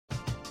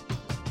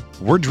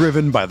We're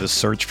driven by the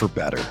search for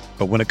better.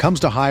 But when it comes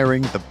to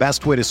hiring, the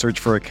best way to search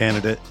for a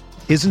candidate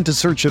isn't to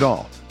search at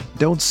all.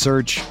 Don't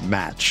search,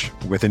 match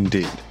with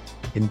Indeed.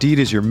 Indeed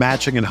is your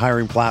matching and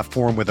hiring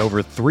platform with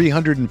over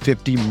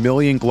 350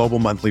 million global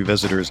monthly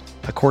visitors,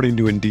 according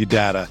to Indeed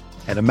data,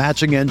 and a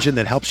matching engine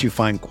that helps you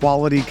find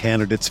quality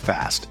candidates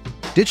fast.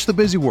 Ditch the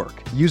busy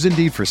work. Use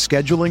Indeed for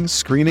scheduling,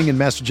 screening, and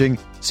messaging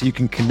so you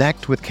can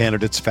connect with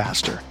candidates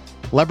faster.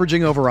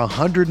 Leveraging over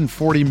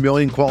 140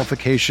 million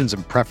qualifications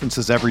and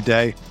preferences every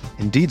day,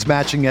 Indeed's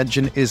matching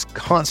engine is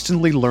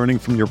constantly learning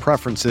from your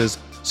preferences,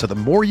 so the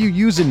more you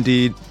use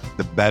Indeed,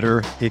 the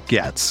better it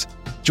gets.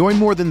 Join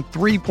more than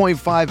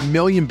 3.5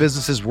 million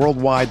businesses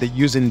worldwide that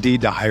use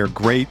Indeed to hire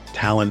great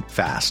talent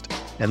fast.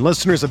 And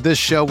listeners of this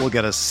show will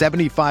get a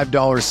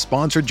 $75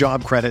 sponsored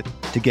job credit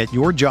to get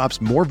your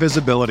jobs more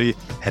visibility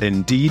at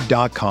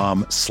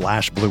Indeed.com/Blue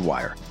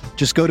Wire.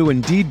 Just go to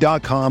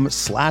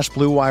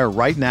Indeed.com/Blue Wire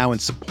right now and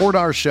support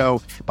our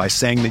show by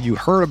saying that you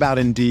heard about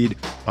Indeed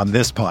on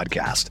this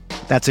podcast.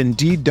 That's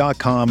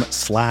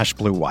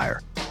Indeed.com/Blue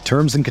Wire.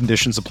 Terms and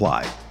conditions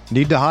apply.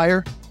 Need to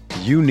hire?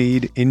 You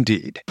need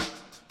Indeed.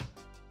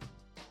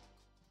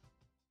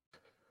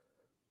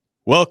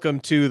 Welcome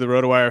to the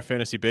RotoWire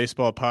Fantasy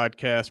Baseball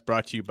Podcast,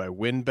 brought to you by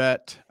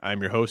WynnBET. I'm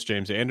your host,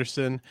 James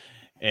Anderson,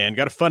 and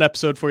got a fun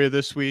episode for you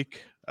this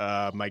week.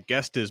 My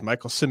guest is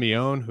Michael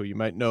Simione, who you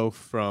might know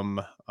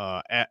from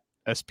at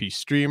SP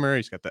Streamer.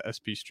 He's got the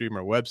SP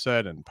Streamer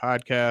website and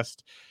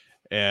podcast,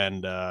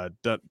 and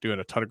doing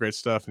a ton of great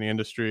stuff in the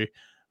industry.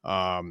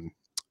 And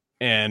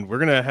we're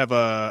going to have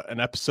an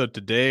episode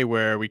today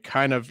where we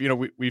kind of,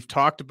 we've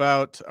talked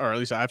about, or at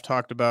least I've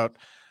talked about,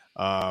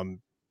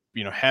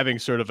 having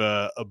sort of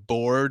a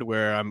board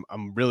where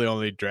I'm really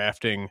only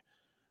drafting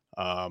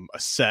a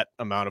set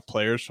amount of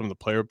players from the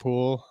player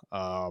pool.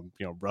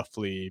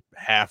 Roughly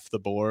half the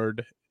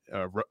board,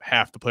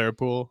 half the player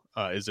pool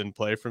is in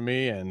play for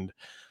me, and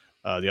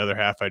the other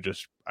half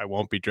I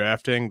won't be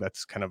drafting.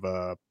 That's kind of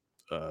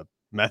a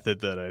method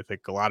that I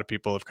think a lot of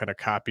people have kind of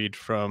copied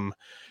from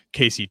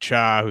Casey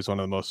Cha, who's one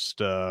of the most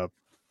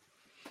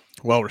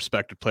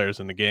well-respected players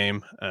in the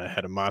game.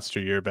 Had a monster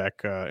year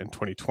back in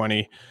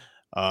 2020.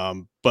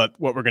 But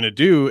what we're going to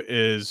do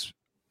is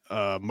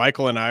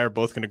Michael and I are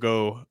both going to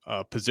go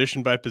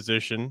position by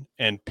position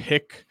and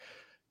pick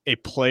a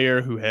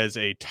player who has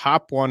a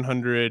top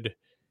 100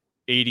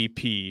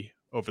 ADP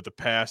over the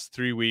past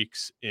 3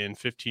 weeks in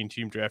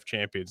 15-team draft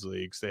champions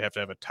leagues. They have to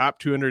have a top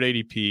 200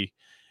 ADP,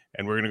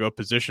 and we're going to go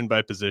position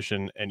by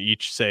position and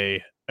each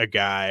say a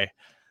guy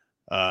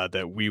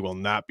that we will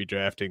not be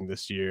drafting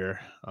this year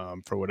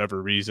for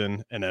whatever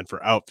reason. And then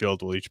for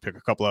outfield, we'll each pick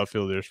a couple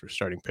outfielders. For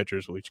starting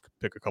pitchers, we'll each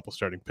pick a couple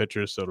starting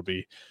pitchers. So it'll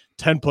be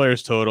 10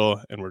 players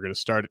total, and we're going to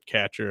start at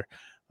catcher.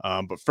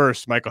 But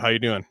first, Michael, how you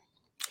doing?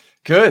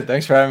 Good.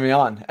 Thanks for having me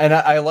on. And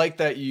I like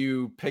that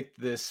you picked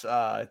this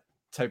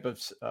type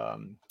of,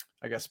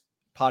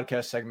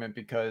 podcast segment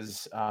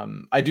because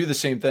I do the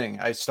same thing.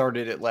 I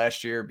started it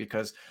last year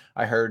because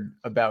I heard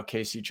about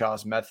Casey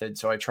Cha's method.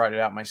 So I tried it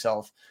out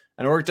myself.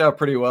 And it worked out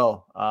pretty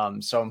well.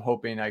 So I'm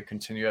hoping I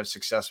continue to have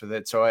success with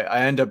it. So I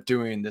end up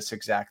doing this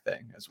exact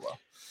thing as well.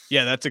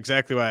 Yeah, that's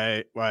exactly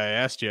why I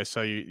asked you. I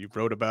saw you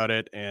wrote about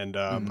it. And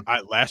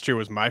last year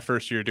was my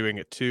first year doing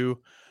it too.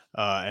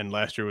 And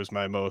last year was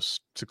my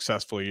most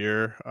successful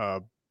year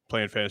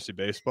playing fantasy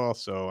baseball.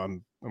 So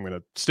I'm going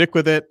to stick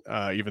with it,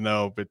 even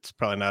though it's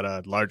probably not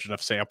a large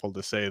enough sample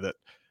to say that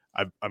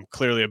I'm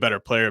clearly a better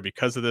player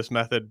because of this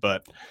method.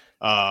 But,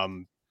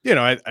 I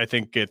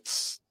think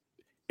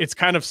it's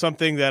kind of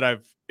something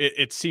that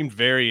it seemed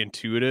very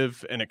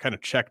intuitive, and it kind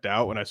of checked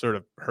out when I sort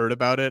of heard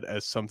about it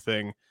as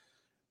something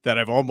that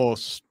I've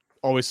almost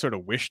always sort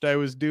of wished I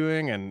was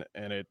doing. And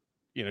it,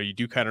 you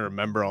do kind of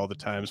remember all the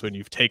times when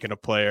you've taken a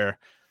player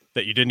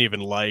that you didn't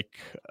even like,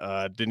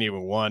 didn't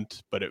even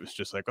want, but it was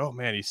just like, oh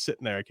man, he's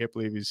sitting there. I can't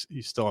believe he's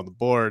still on the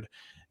board.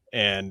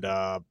 And,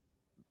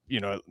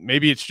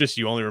 maybe it's just,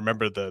 you only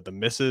remember the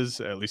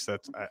misses. At least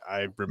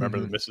I remember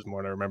the misses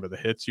more than I remember the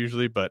hits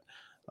usually, but,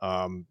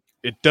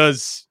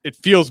 it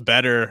feels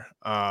better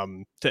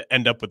to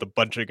end up with a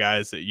bunch of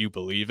guys that you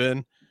believe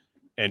in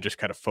and just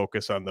kind of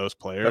focus on those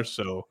players.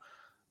 So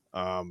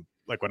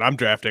like when I'm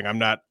drafting, I'm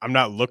not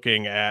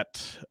looking at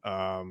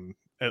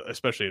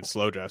especially in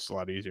slow drafts, a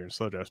lot easier in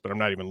slow drafts, but I'm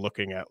not even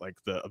looking at like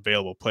the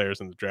available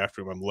players in the draft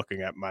room. I'm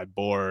looking at my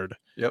board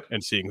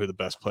and seeing who the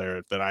best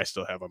player that I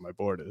still have on my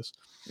board is.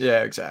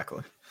 Yeah,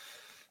 exactly.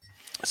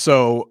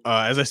 So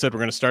as I said, we're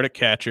going to start at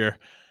catcher.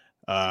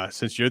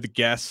 Since you're the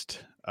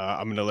guest,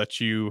 I'm going to let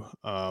you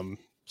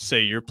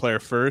say your player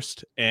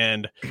first.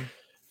 And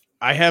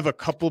I have a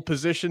couple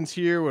positions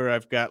here where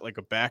I've got like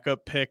a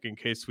backup pick in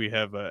case we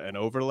have an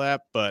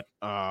overlap. But,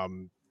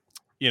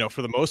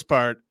 for the most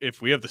part,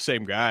 if we have the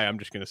same guy, I'm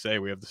just going to say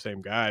we have the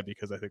same guy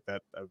because I think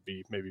that would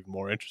be maybe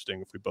more interesting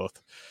if we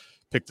both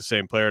pick the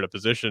same player at a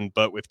position.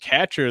 But with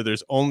catcher,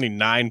 there's only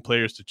 9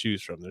 players to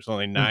choose from. There's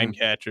only 9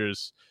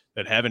 catchers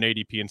that have an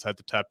ADP inside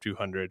the top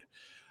 200.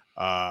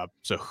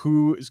 So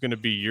who is going to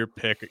be your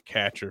pick at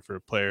catcher for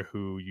a player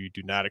who you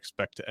do not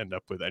expect to end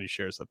up with any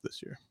shares of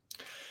this year?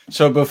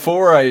 So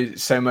before I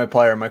say my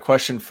player, my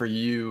question for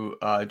you,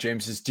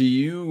 James, is do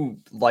you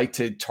like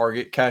to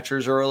target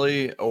catchers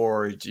early,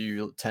 or do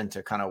you tend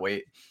to kind of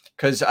wait?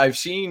 Because I've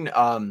seen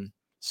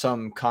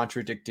some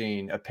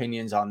contradicting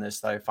opinions on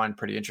this that I find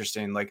pretty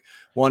interesting. Like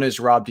one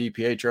is Rob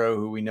DiPietro,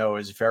 who we know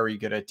is very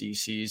good at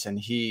DCs, and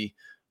he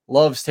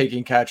loves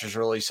taking catchers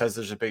early, says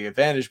there's a big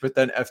advantage. But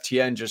then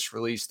FTN just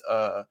released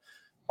a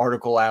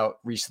article out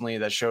recently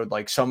that showed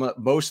like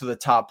most of the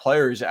top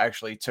players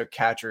actually took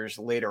catchers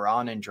later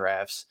on in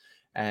drafts,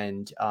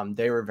 and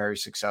they were very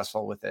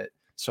successful with it.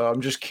 So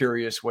I'm just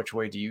curious, which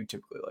way do you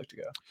typically like to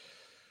go?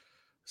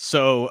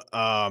 So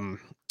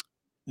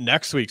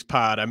next week's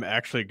pod, I'm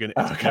actually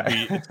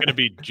it's gonna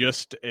be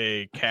just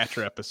a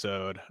catcher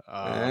episode.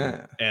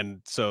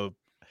 And so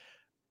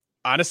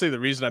honestly, the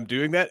reason I'm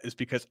doing that is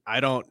because I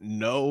don't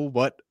know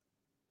what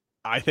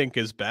I think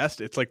is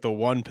best. It's like the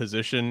one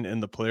position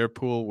in the player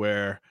pool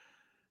where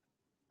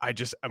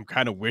I'm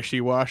kind of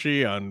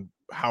wishy-washy on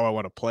how I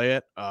want to play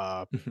it.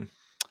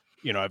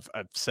 You know,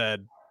 I've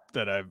said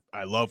that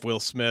I love Will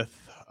Smith,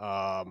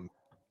 and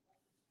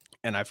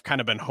I've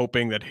kind of been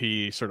hoping that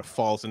he sort of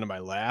falls into my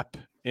lap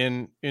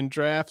in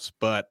drafts,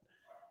 but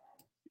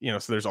you know,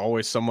 so there's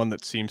always someone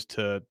that seems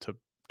to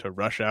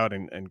rush out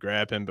and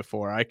grab him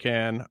before I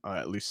can,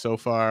 at least so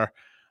far.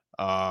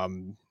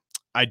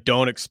 I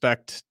don't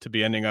expect to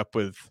be ending up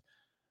with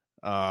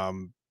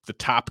the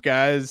top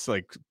guys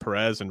like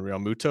Perez and Real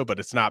Muto, but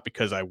it's not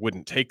because I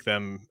wouldn't take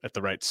them at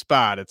the right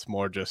spot. It's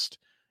more just,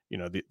 you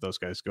know, those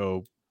guys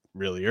go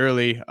really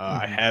early.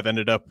 I have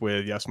ended up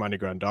with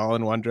Yasmani Grandal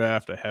in one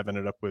draft. I have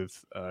ended up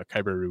with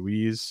Kyber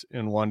Ruiz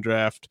in one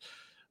draft.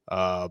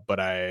 But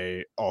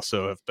I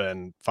also have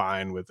been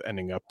fine with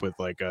ending up with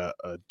like a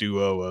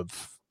duo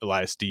of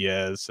Elias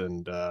Diaz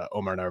and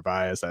Omar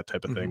Narvaez, that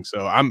type of thing.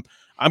 So I'm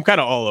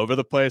kind of all over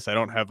the place. I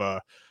don't have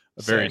a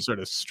very sort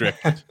of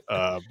strict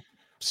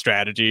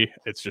strategy.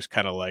 It's just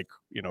kind of like,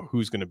 you know,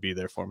 who's going to be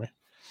there for me.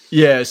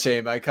 Yeah,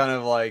 same. I kind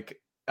of like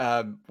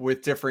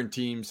with different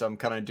teams, I'm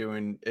kind of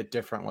doing it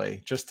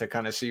differently just to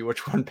kind of see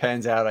which one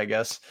pans out, I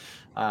guess.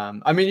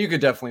 I mean, you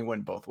could definitely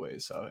win both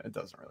ways, so it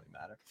doesn't really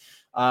matter.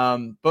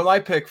 But my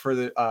pick for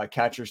the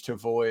catchers to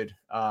avoid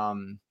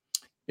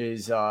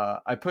is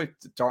I put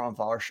Dalton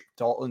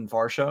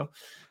Varsho.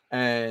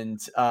 And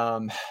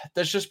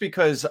that's just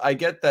because I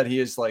get that he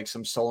has like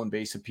some stolen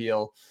base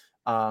appeal.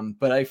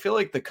 But I feel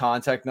like the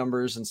contact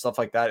numbers and stuff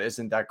like that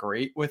isn't that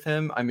great with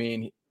him. I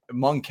mean,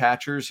 among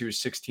catchers, he was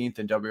 16th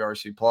in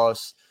WRC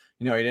plus.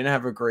 You know, he didn't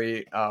have a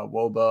great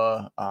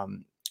WOBA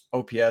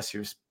OPS. He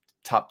was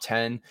top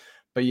 10,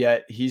 but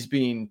yet he's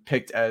being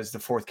picked as the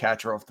fourth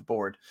catcher off the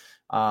board.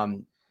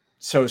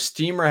 So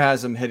Steamer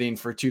has him hitting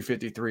for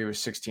 253 with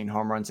 16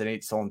 home runs and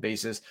 8 stolen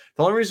bases.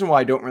 The only reason why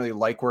I don't really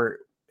like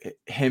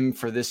him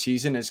for this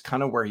season is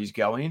kind of where he's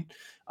going.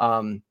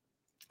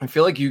 I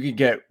feel like you could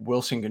get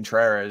Wilson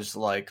Contreras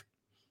like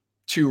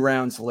 2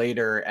 rounds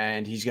later,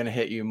 and he's going to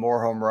hit you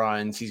more home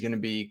runs. He's going to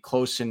be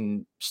close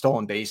in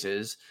stolen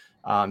bases,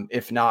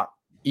 if not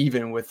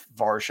even with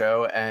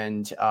Varsho.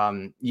 And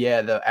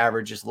the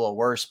average is a little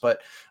worse,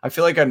 but I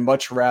feel like I'd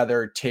much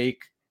rather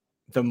take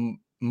the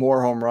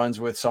more home runs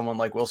with someone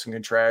like Wilson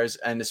Contreras,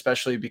 and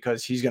especially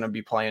because he's going to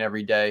be playing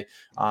every day.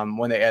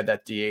 When they add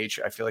that DH,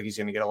 I feel like he's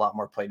going to get a lot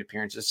more plate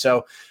appearances.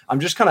 So I'm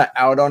just kind of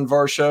out on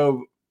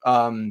Varsho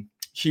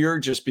here,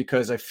 just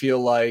because I feel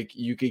like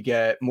you could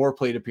get more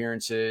plate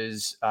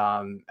appearances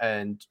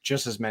and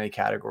just as many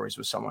categories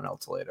with someone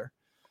else later.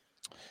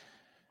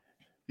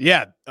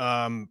 Yeah.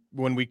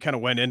 When we kind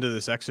of went into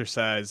this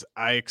exercise,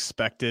 I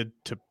expected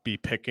to be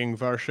picking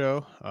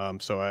Varsho.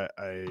 So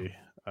I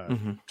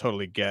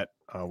totally get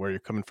where you're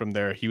coming from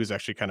there. He was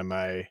actually kind of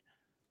my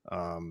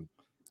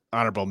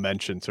honorable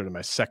mention, sort of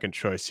my second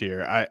choice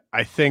here.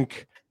 I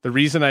think the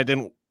reason I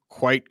didn't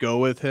quite go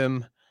with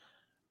him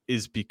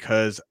is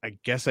because I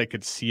guess I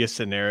could see a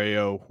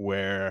scenario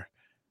where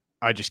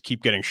I just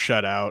keep getting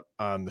shut out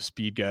on the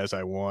speed guys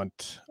I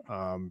want,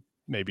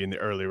 maybe in the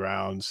early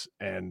rounds,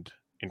 and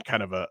in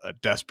kind of a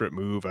desperate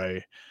move,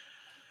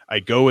 I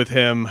go with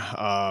him.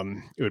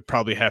 It would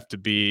probably have to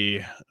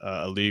be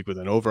a league with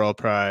an overall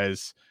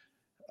prize.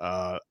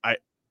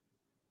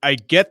 I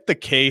get the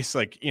case,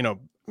 like, you know,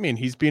 I mean,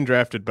 he's being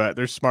drafted, but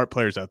there's smart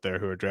players out there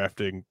who are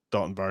drafting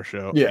Dalton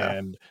Varsho. Yeah.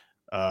 And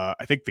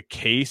I think the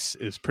case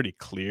is pretty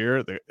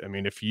clear. I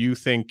mean, if you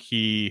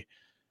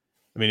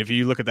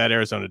look at that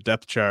Arizona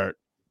depth chart,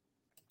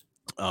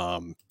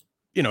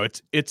 you know,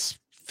 it's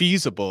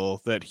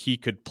feasible that he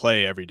could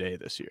play every day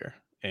this year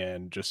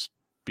and just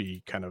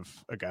be kind of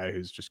a guy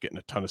who's just getting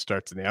a ton of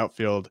starts in the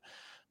outfield,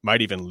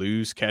 might even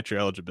lose catcher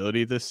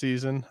eligibility this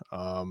season.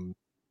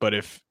 But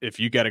if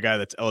you got a guy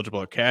that's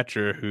eligible at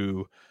catcher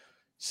who,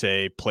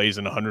 say, plays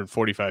in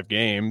 145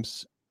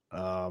 games,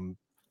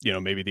 you know,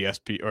 maybe the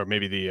SP or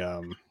maybe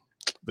the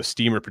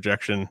Steamer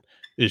projection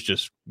is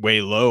just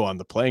way low on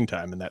the playing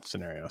time in that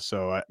scenario.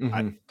 So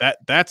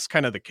that's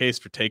kind of the case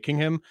for taking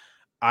him.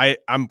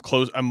 I'm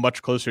close. I'm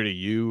much closer to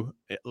you.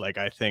 Like,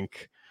 I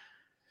think,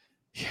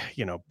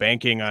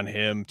 banking on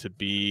him to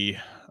be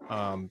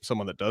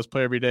someone that does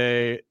play every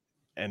day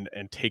and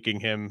taking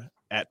him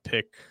at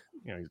pick,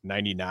 he's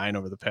 99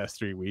 over the past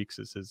 3 weeks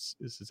is his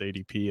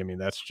ADP. I mean,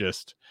 that's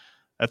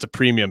a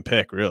premium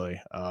pick,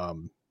 really.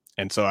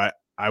 And so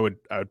I would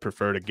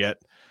prefer to get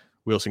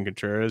Wilson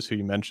Contreras, who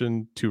you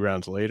mentioned, 2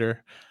 rounds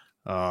later.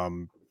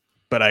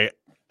 But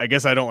I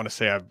guess I don't want to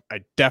say I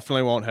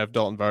definitely won't have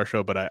Dalton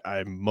Varsho, but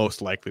I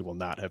most likely will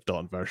not have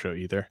Dalton Varsho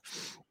either.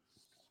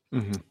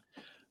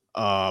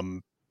 Mm-hmm.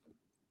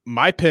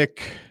 My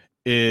pick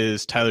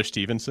is Tyler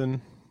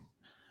Stevenson.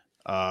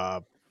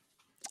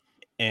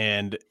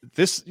 And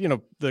this,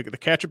 the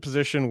catcher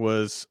position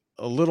was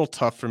a little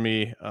tough for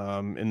me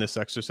in this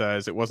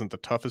exercise. It wasn't the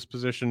toughest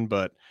position,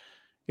 but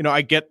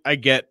I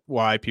get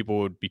why people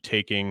would be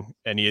taking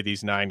any of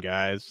these 9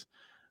 guys,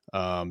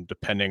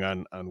 depending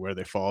on where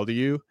they fall to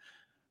you.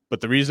 But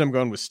the reason I'm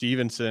going with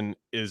Stevenson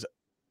is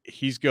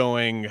he's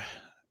going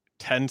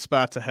 10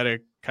 spots ahead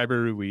of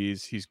Kyber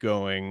Ruiz. He's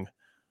going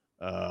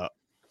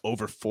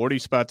over 40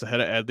 spots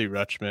ahead of Adley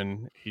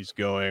Rutschman. He's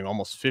going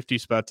almost 50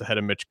 spots ahead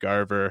of Mitch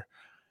Garver.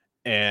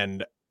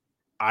 And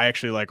I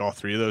actually like all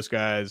 3 of those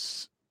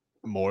guys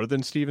more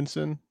than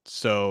Stevenson.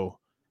 So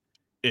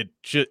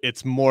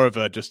it's more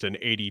of just an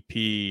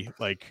ADP.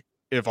 Like,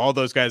 if all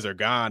those guys are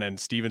gone and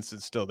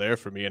Stevenson's still there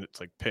for me and it's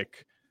like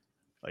pick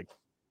like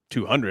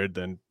 200,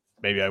 then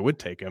maybe I would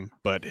take him.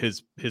 But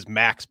his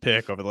max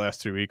pick over the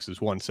last 3 weeks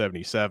is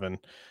 177.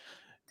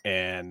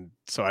 And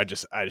so I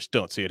just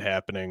don't see it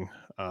happening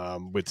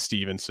with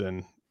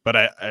Stevenson. But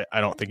I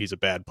don't think he's a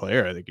bad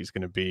player. I think he's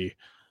going to be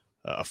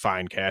a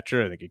fine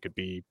catcher. I think he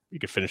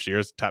could finish the year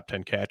as a top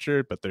 10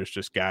 catcher, but there's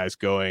just guys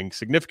going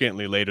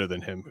significantly later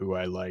than him who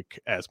I like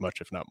as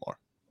much, if not more.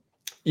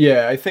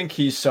 Yeah, I think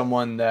he's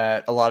someone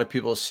that a lot of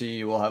people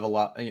see will have a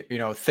lot,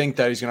 think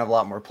that he's going to have a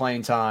lot more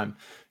playing time,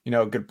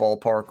 good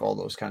ballpark, all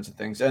those kinds of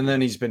things. And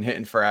then he's been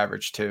hitting for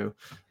average too,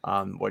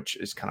 which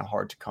is kind of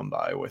hard to come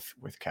by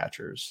with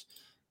catchers.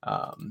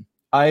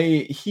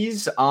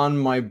 He's on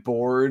my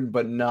board,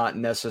 but not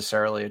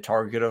necessarily a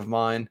target of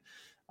mine.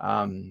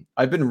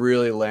 I've been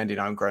really landing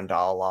on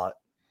Grandal a lot.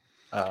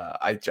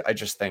 I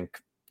just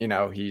think,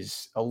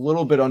 he's a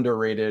little bit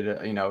underrated,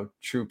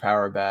 true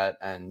power bat.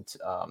 And,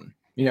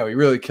 he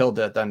really killed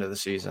it at the end of the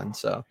season.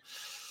 So,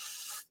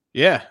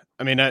 yeah,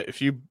 I mean,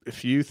 if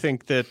you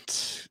think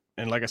that,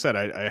 and like I said,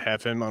 I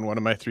have him on one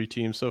of my 3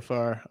 teams so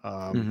far.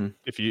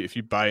 If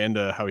you buy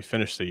into how he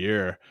finished the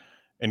year,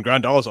 and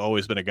Grandal has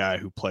always been a guy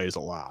who plays a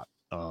lot.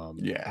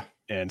 Yeah.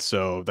 And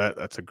so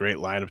that's a great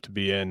lineup to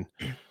be in.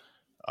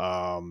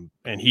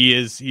 And he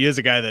is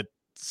a guy that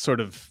sort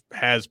of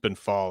has been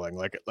falling.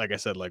 Like I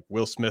said, like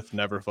Will Smith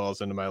never falls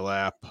into my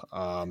lap.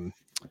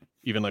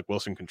 Even like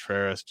Wilson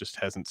Contreras just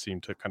hasn't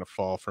seemed to kind of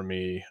fall for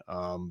me.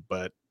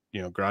 But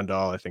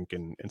Grandal, I think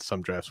in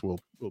some drafts will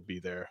be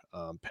there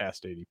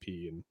past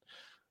ADP, and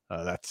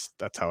that's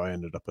how I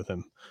ended up with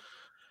him.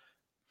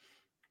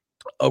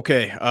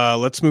 Okay,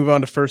 let's move on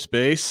to first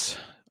base.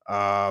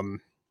 I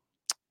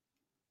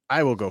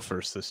will go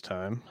first this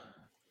time.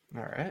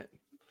 All right.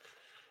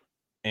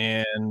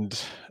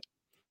 And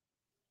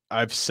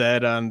I've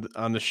said on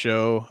the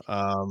show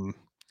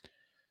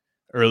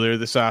earlier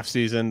this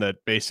offseason that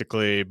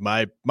basically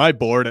my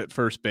board at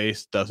first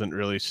base doesn't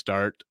really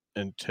start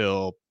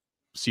until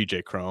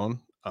CJ Cron.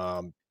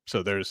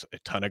 So there's a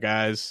ton of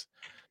guys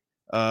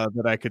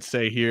that I could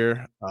say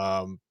here.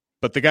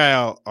 But the guy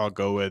I'll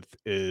go with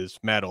is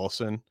Matt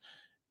Olson.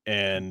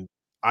 And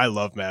I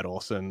love Matt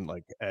Olson,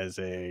 like as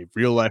a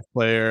real life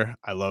player.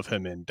 I love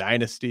him in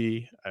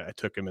Dynasty. I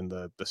took him in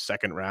the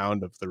second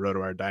round of the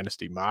RotoWire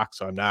Dynasty mock.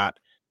 So I'm not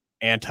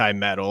anti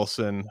Matt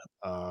Olson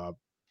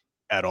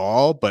at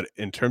all, but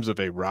in terms of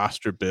a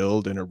roster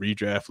build in a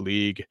redraft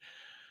league,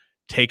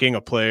 taking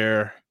a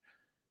player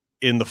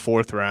in the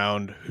 4th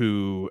round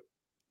who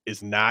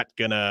is not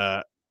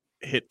gonna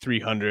hit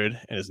 300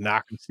 and is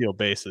not gonna steal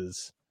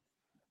bases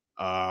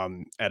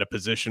at a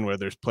position where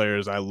there's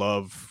players I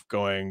love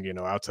going,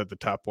 outside the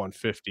top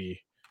 150,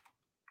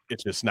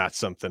 it's just not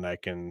something I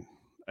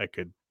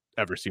could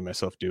ever see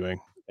myself doing.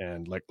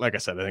 And like I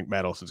said, I think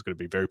Matt Olson's going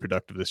to be very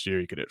productive this year.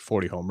 He could hit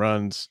 40 home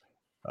runs.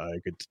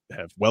 He could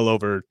have well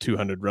over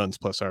 200 runs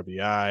plus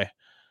RBI.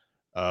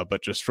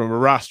 But just from a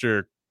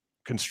roster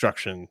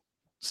construction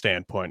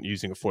standpoint,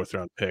 using a 4th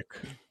round pick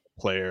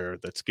player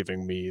that's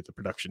giving me the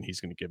production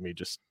he's going to give me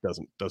just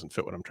doesn't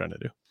fit what I'm trying to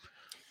do.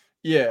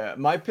 Yeah,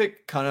 my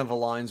pick kind of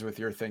aligns with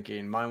your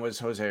thinking. Mine was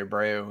Jose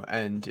Abreu,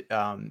 and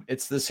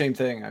it's the same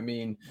thing. I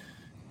mean,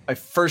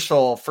 first of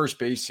all, first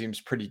base seems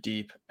pretty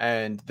deep,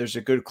 and there's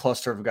a good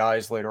cluster of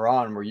guys later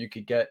on where you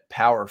could get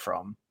power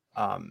from.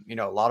 A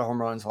lot of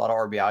home runs, a lot of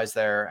RBIs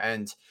there,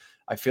 and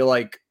I feel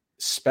like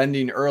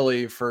spending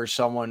early for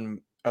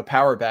someone, a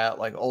power bat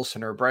like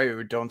Olson or Abreu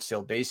who don't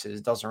steal bases,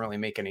 doesn't really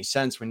make any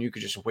sense when you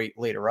could just wait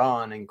later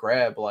on and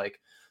grab like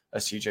a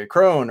CJ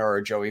Cron or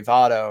a Joey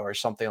Votto or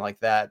something like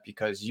that,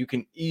 because you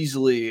can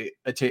easily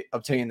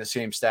obtain the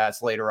same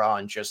stats later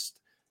on, just,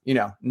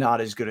 not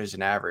as good as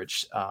an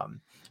average.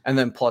 And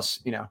then plus,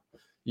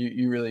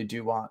 you really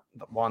do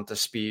want the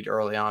speed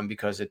early on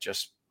because it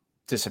just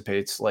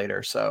dissipates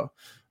later. So,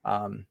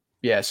 so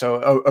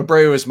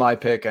Abreu is my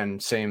pick,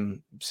 and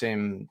same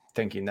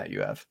thinking that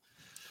you have.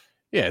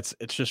 Yeah,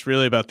 it's just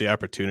really about the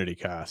opportunity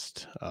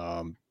cost.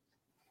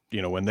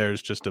 When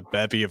there's just a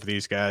bevy of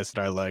these guys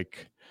that I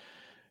like,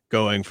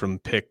 going from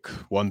pick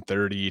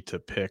 130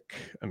 to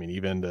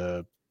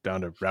even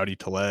down to Rowdy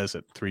Tellez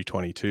at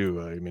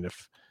 322. I mean,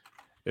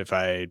 if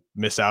I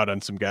miss out on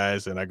some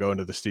guys and I go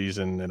into the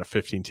season in a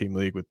 15-team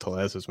league with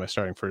Tellez as my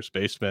starting first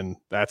baseman,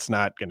 that's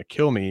not going to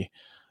kill me.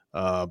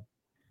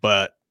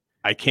 But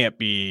I can't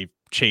be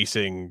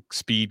chasing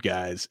speed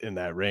guys in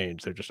that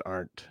range. There just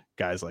aren't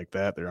guys like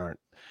that. There aren't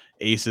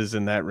aces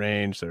in that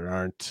range. There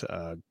aren't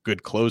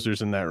good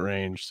closers in that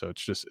range. So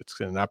it's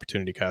an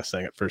opportunity cost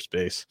thing at first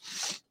base.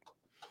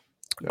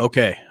 Yep.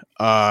 Okay.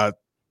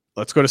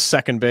 Let's go to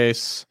second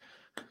base.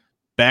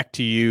 Back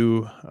to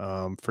you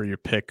for your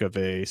pick of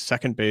a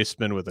second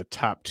baseman with a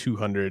top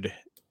 200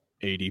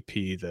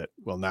 ADP that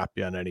will not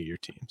be on any of your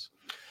teams.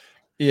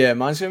 Yeah,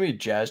 mine's going to be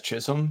Jazz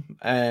Chisholm.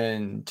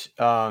 And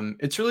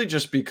it's really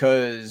just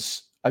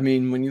because,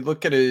 when you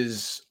look at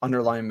his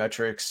underlying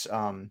metrics,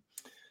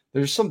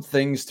 there's some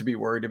things to be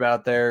worried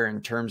about there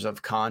in terms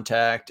of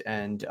contact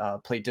and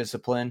plate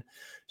discipline.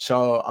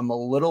 So I'm a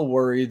little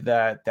worried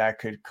that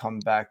could come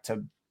back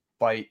to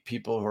bite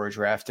people who are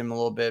drafting him a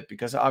little bit,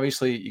 because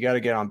obviously you got to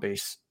get on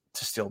base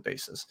to steal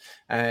bases,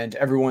 and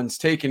everyone's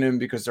taking him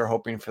because they're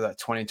hoping for that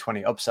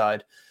 2020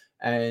 upside.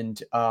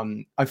 And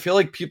I feel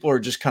like people are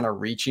just kind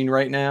of reaching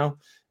right now,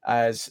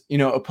 as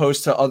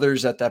opposed to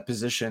others at that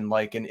position,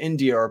 like in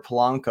India or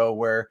Polanco,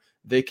 where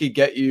they could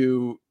get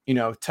you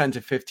 10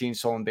 to 15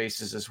 stolen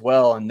bases as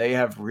well. And they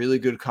have really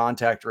good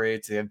contact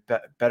rates. They have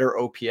better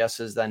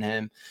OPSs than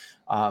him.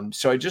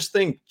 So I just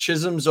think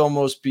Chisholm's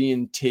almost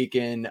being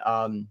taken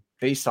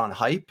based on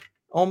hype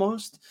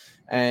almost,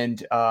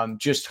 and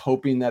just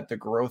hoping that the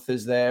growth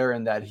is there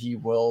and that he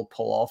will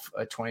pull off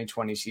a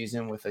 2020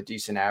 season with a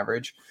decent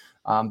average.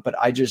 But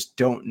I just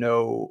don't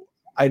know.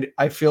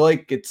 I feel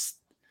like it's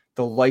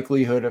the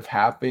likelihood of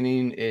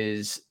happening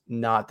is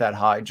not that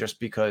high, just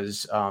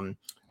because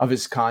of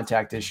his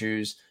contact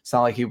issues. It's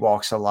not like he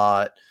walks a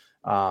lot.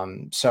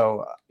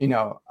 So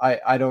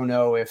I don't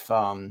know if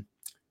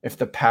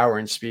the power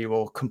and speed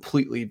will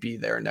completely be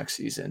there next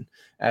season.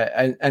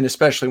 And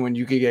especially when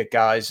you could get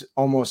guys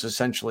almost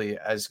essentially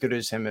as good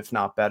as him, if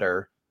not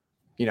better,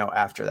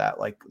 after that,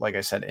 like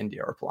I said,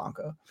 India or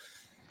Polanco.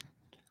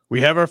 We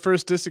have our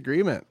first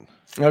disagreement.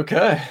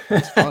 Okay.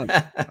 That's fun.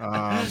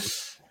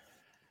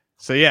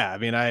 So yeah,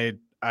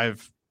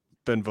 I've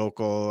been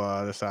vocal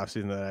this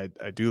offseason that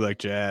I do like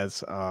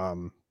Jazz. I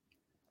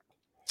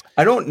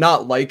don't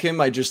not like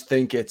him. I just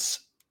think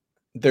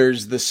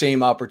there's the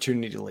same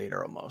opportunity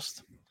later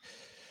almost.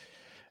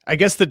 I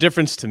guess the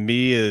difference to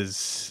me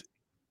is,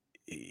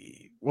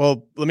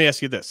 well, let me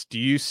ask you this. Do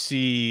you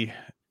see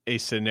a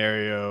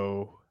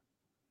scenario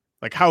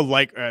like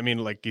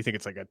do you think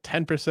it's like a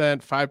 10%,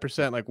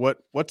 5%? Like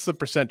what's the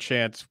percent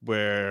chance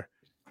where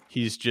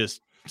he's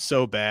just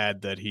so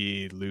bad that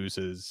he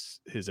loses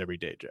his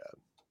everyday job?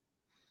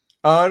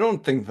 I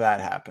don't think that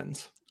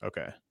happens.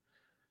 Okay.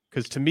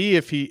 Because to me,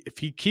 if he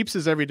keeps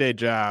his everyday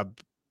job,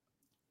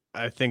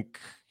 I think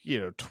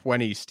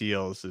 20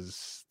 steals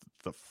is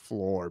the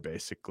floor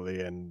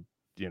basically, and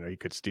he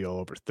could steal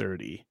over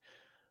 30,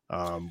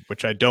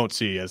 which I don't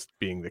see as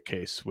being the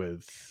case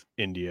with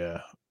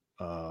India.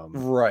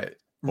 Right.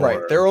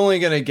 They're only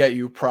going to get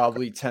you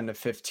probably 10 to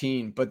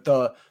 15, but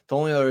the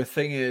only other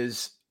thing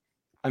is,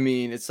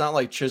 it's not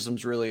like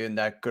Chisholm's really in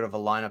that good of a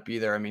lineup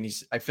either.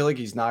 I feel like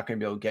he's not going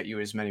to be able to get you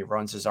as many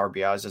runs as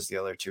RBIs as the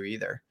other two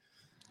either.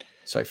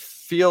 So I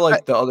feel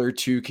like the other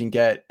two can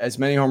get as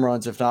many home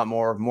runs, if not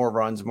more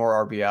runs,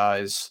 more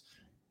RBIs,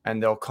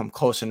 and they'll come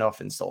close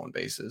enough in stolen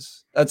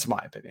bases. That's my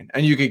opinion.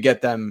 And you could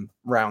get them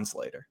rounds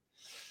later.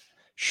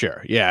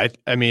 Sure. Yeah.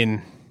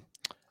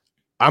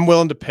 I'm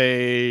willing to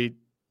pay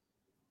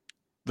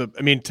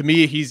to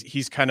me,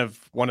 he's kind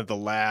of one of the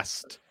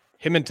last.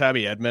 Him and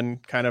Tommy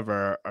Edman kind of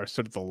are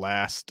sort of the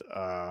last.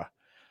 Well,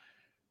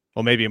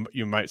 maybe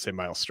you might say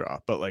Miles Straw,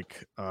 but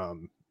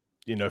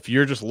if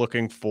you're just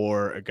looking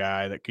for a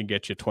guy that can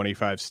get you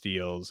 25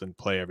 steals and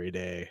play every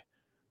day,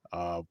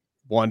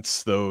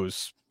 once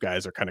those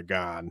guys are kind of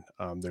gone,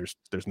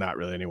 there's not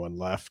really anyone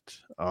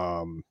left,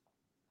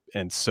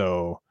 and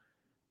so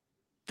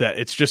that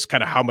it's just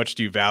kind of how much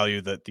do you value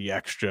the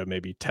extra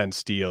maybe 10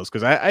 steals?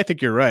 Because I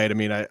think you're right.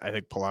 I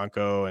think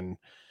Polanco and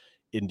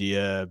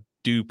India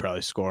do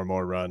probably score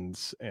more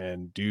runs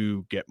and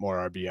do get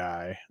more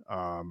RBI.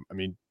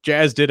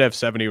 Jazz did have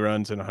 70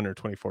 runs in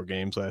 124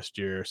 games last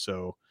year,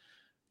 so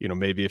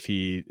maybe if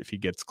he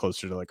gets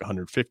closer to like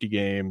 150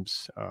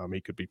 games,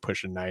 he could be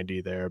pushing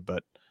 90 there.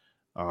 But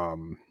I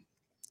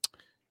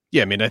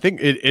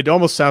think it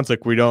almost sounds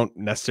like we don't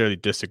necessarily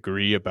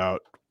disagree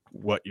about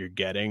what you're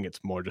getting.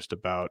 It's more just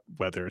about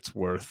whether it's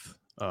worth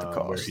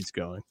where he's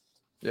going.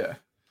 Yeah.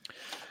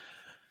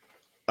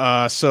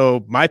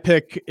 So my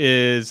pick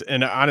is,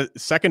 and on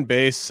second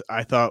base,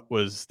 I thought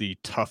was the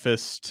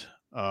toughest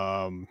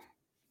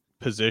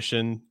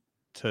position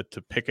to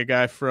pick a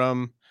guy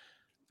from,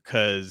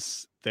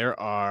 because there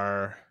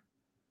are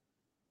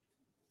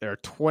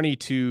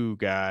 22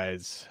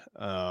 guys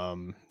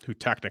who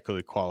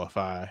technically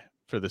qualify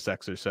for this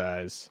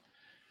exercise,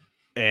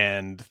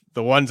 and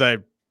the ones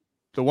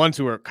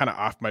who are kind of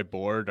off my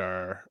board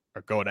are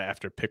going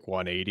after pick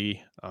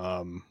 180.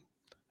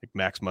 Like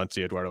Max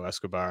Muncy, Eduardo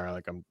Escobar.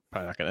 Like, I'm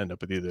probably not going to end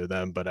up with either of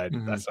them, but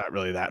that's not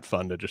really that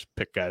fun to just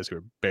pick guys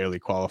who barely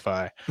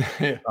qualify.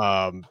 Yeah.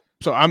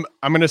 So I'm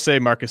going to say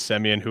Marcus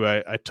Simione, who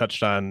I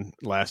touched on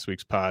last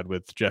week's pod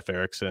with Jeff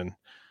Erickson.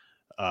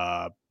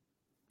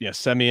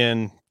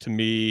 Simione, to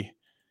me,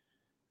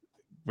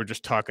 we're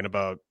just talking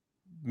about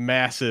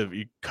massive.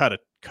 You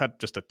cut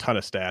just a ton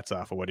of stats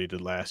off of what he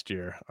did last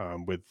year.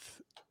 With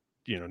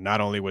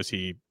not only was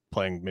he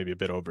playing maybe a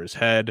bit over his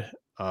head,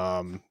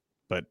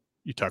 but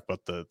you talk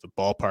about the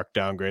ballpark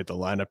downgrade, the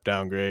lineup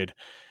downgrade.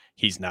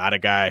 He's not a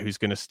guy who's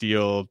going to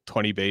steal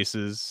 20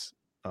 bases.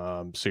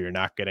 So you're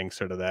not getting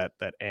sort of that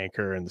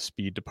anchor in the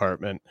speed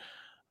department.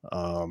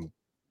 And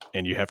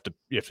you have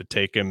to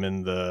take him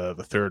in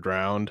the third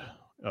round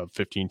of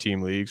 15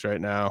 team leagues right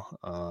now.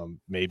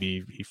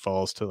 Maybe he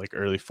falls to like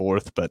early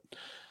fourth, but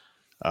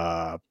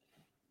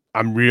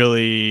I'm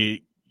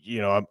really,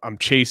 I'm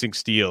chasing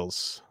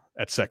steals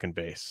at second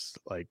base.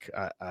 Like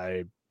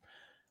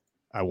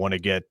I want to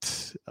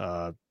get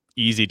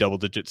easy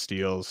double-digit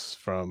steals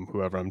from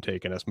whoever I'm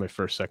taking as my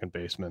first second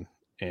baseman.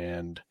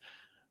 And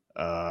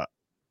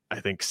I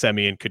think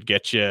Simione could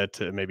get you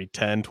to maybe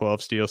 10,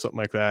 12 steals, something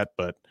like that.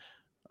 But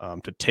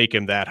to take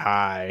him that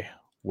high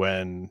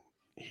when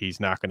he's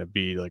not going to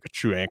be like a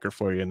true anchor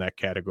for you in that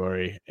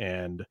category,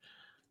 and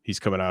he's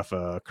coming off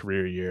a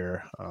career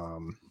year,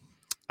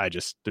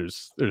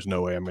 there's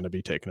no way I'm going to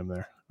be taking him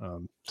there.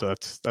 So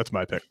that's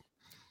my pick.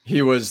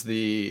 He was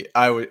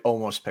I would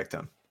almost picked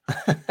him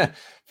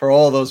for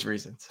all those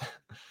reasons.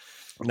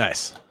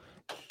 Nice.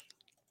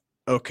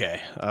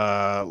 Okay.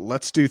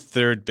 Let's do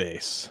third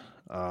base.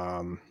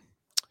 I'll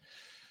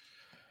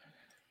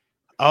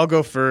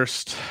go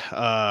first.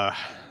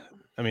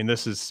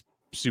 This is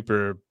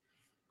super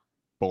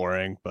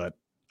boring, but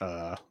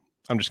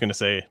I'm just going to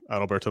say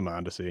Adalberto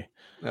Mondesi.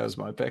 That was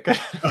my pick.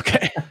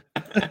 Okay.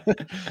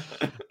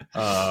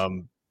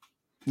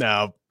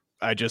 Now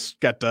I just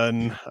got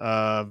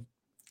done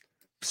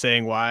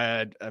saying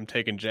why I'm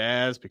taking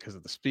Jazz because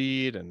of the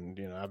speed, and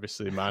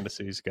obviously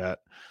Mondesi's got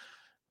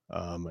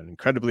an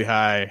incredibly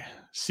high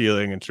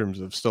ceiling in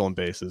terms of stolen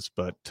bases,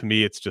 but to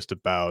me it's just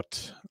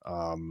about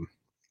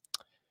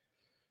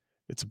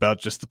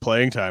just the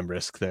playing time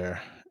risk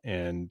there,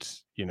 and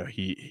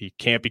he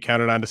can't be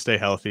counted on to stay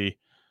healthy.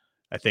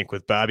 I think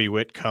with Bobby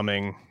Witt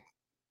coming,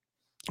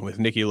 with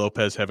Nicky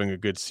Lopez having a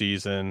good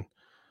season,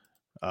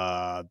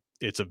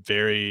 it's a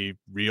very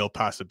real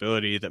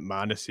possibility that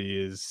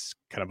Mondesi is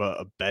kind of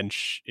a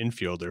bench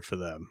infielder for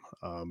them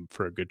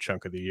for a good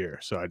chunk of the year.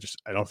 So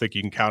I don't think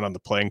you can count on the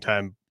playing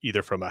time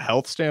either from a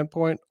health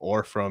standpoint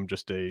or from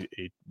just a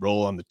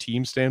role on the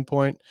team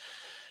standpoint.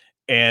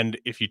 And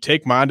if you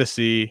take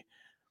Mondesi,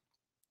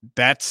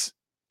 that's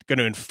going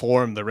to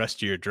inform the rest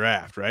of your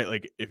draft, right?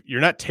 Like, if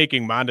you're not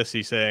taking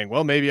Mondesi saying,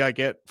 well, maybe I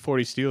get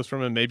 40 steals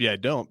from him, maybe I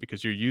don't,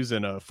 because you're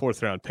using a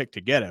fourth round pick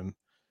to get him.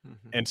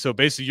 Mm-hmm. And so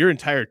basically your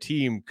entire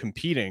team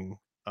competing,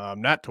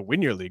 not to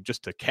win your league,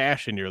 just to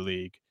cash in your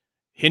league,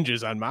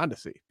 hinges on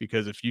Mondesi.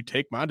 Because if you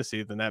take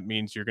Mondesi, then that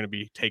means you're going to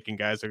be taking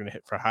guys that are going to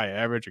hit for high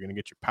average, you're going to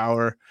get your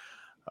power,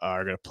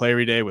 are going to play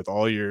every day with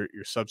all your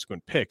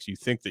subsequent picks. You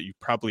think that you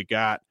probably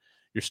got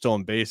your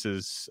stolen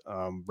bases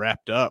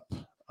wrapped up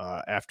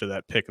after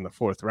that pick in the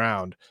fourth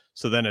round.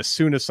 So then as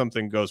soon as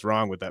something goes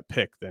wrong with that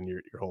pick, then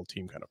your whole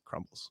team kind of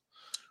crumbles.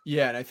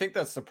 Yeah, and I think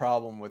that's the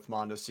problem with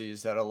Mondesi,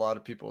 is that a lot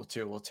of people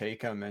too will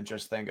take him and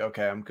just think,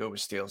 okay, I'm good with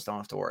steals, don't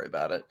have to worry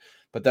about it.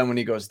 But then when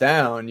he goes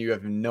down, you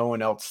have no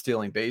one else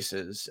stealing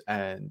bases,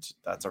 and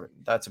that's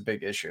a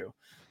big issue.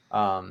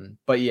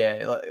 But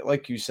yeah,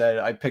 like you said,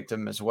 I picked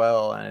him as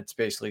well, and it's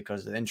basically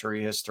because of the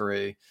injury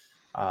history.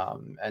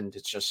 And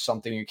it's just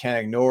something you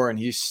can't ignore, and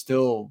he's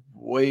still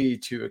way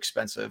too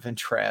expensive in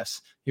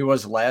Trask. He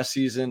was last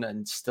season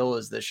and still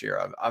is this year.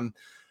 I'm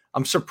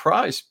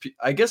surprised.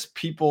 I guess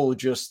people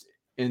just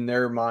in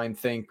their mind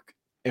think,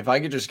 if I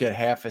could just get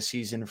half a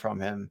season from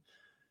him,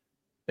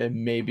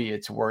 then maybe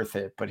it's worth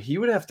it. But he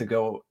would have to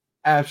go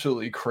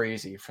absolutely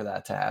crazy for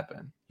that to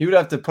happen. He would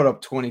have to put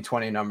up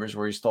 2020 numbers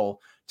where he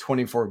stole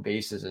 24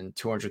 bases and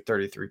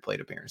 233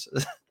 plate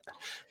appearances.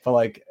 But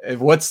like,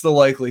 what's the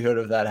likelihood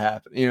of that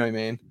happening? You know what I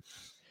mean?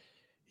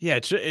 Yeah,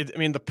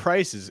 the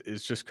price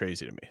is just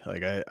crazy to me.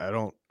 Like, I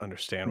don't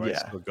understand why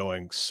it's still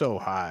going so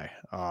high.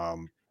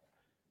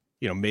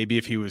 Maybe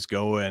if he was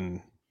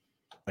going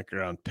like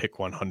around pick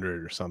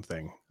 100 or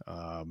something,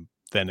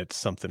 then it's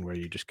something where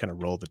you just kind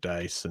of roll the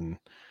dice and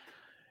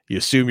you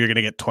assume you're going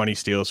to get 20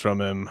 steals from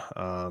him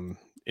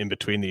in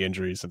between the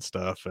injuries and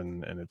stuff,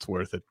 and it's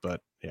worth it.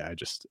 But yeah, I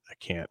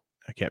can't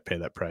pay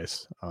that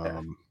price.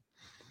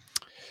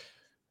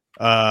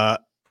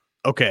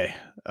 Okay,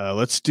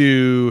 let's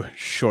do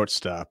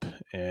shortstop,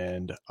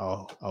 and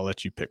I'll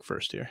let you pick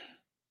first here.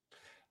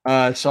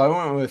 So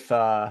I went with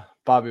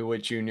Bobby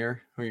Witt Jr.,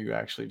 who you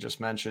actually just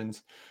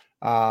mentioned.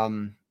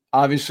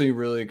 Obviously,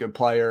 really good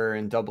player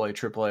in AA,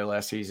 AAA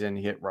last season.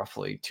 He hit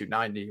roughly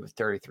 290 with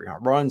 33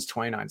 home runs,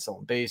 29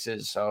 stolen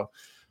bases. So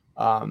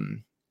a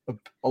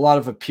lot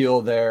of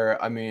appeal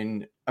there. I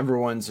mean,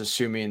 everyone's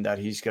assuming that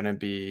he's going to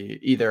be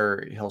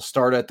either he'll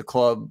start with the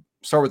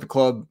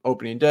club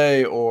opening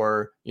day,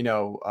 or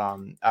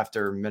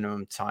after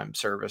minimum time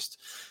serviced.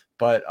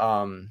 But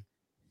I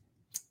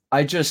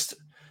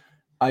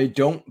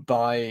don't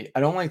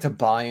like to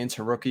buy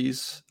into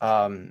rookies,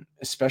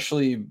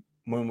 especially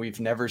when we've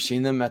never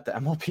seen them at the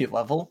MLB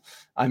level.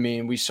 I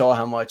mean, we saw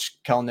how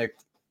much Kelnick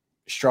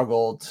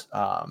struggled,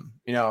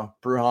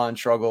 Bruhan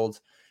struggled.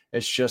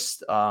 It's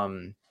just,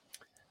 I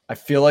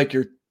feel like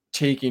you're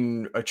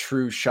taking a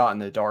true shot in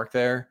the dark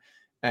there.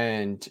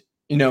 And,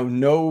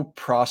 no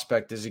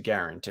prospect is a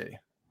guarantee,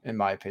 in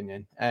my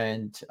opinion.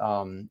 And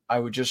I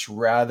would just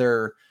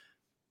rather,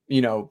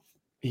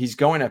 he's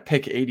going at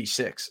pick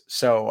 86.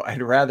 So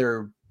I'd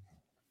rather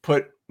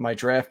put my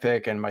draft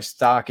pick and my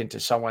stock into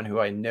someone who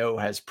I know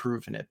has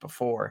proven it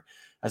before,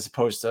 as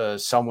opposed to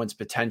someone's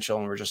potential.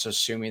 And we're just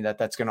assuming that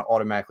that's going to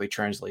automatically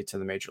translate to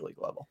the major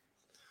league level.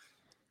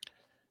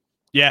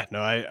 Yeah,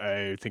 no,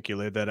 I think you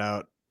laid that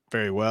out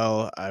very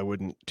well. I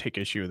wouldn't take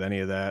issue with any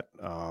of that.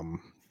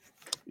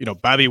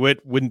 Bobby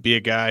Witt wouldn't be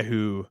a guy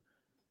who,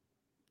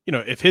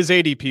 if his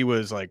ADP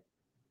was like,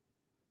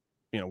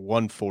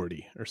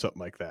 140 or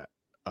something like that,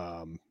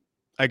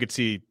 I could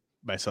see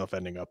myself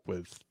ending up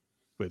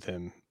with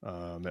him,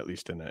 at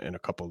least in a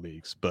couple of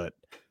leagues, but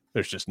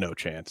there's just no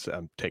chance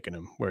I'm taking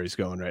him where he's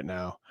going right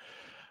now.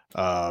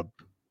 That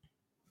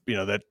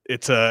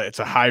it's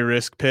a high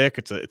risk pick.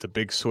 It's a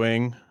big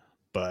swing,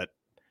 but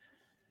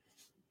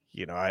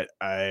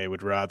I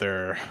would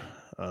rather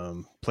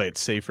play it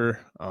safer.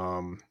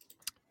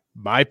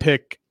 My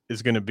pick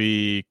is going to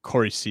be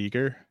Corey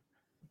Seager,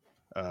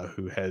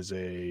 who has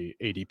a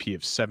ADP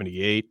of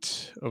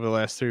 78 over the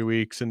last 3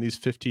 weeks in these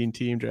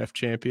 15-team draft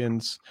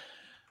champions.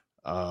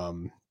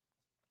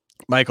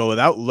 Michael,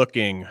 without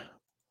looking,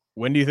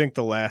 when do you think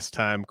the last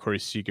time Corey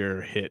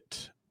Seager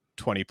hit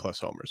 20-plus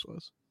homers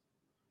was?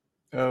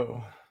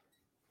 Oh,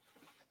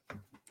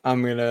 I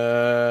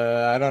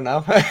don't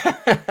know.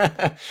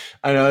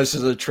 I know this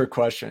is a trick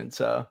question.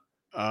 So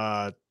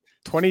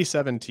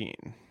 2017.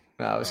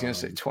 No, I was going to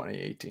say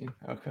 2018.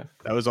 Okay.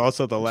 That was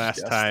also the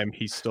last time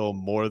he stole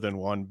more than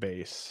one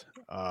base.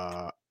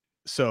 I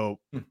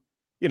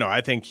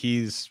think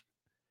he's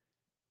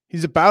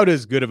about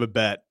as good of a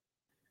bet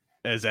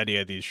as any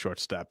of these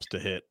shortstops to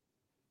hit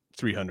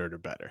 300 or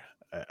better.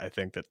 I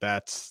think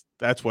that's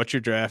what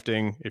you're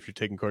drafting. If you're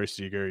taking Corey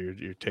Seager,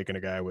 you're taking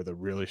a guy with a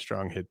really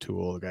strong hit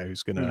tool, a guy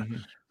who's going to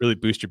really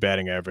boost your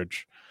batting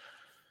average.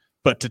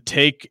 But to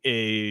take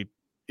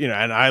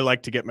and I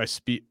like to get my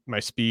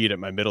speed at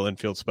my middle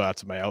infield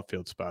spots and my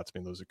outfield spots. I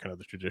mean, those are kind of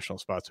the traditional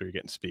spots where you're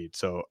getting speed.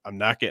 So I'm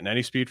not getting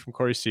any speed from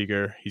Corey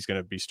Seager. He's going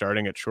to be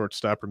starting at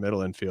shortstop or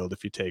middle infield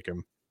if you take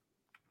him.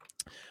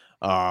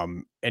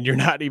 And you're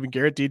not even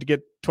guaranteed to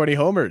get 20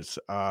 homers.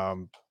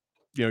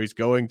 He's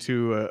going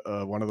to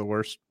one of the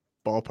worst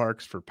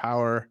ballparks for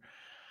power.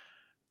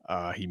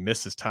 He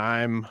misses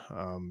time.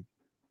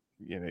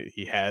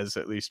 He has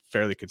at least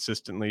fairly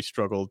consistently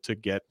struggled to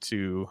get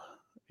to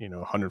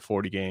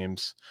 140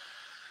 games.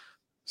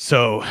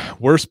 So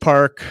worst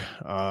park,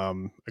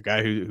 a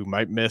guy who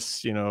might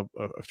miss, a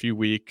few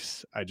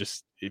weeks.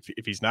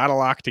 If he's not a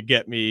lock to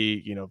get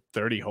me,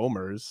 30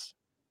 homers,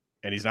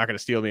 and he's not going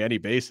to steal me any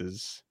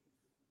bases,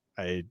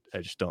 I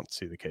just don't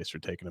see the case for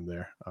taking him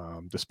there,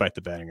 despite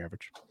the batting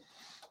average.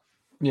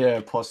 Yeah.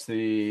 Plus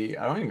I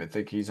don't even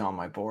think he's on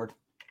my board.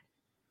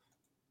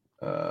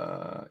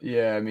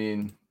 Yeah. I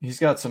mean, he's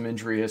got some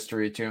injury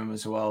history to him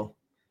as well.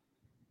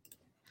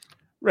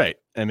 Right.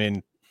 I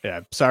mean, yeah,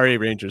 sorry,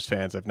 Rangers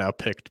fans. I've now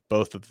picked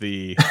both of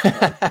the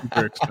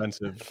super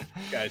expensive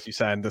guys you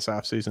signed this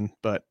offseason.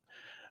 But,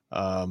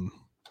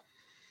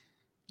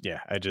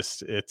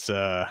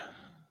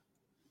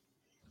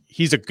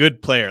 he's a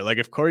good player. Like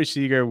if Corey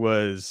Seager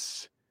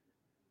was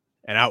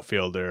an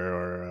outfielder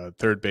or a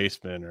third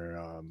baseman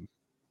or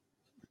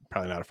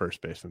probably not a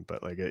first baseman,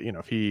 but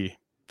if he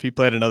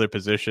played another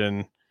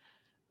position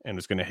and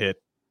was going to hit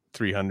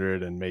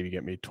 300 and maybe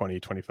get me 20,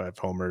 25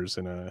 homers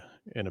in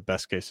a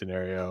best case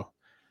scenario,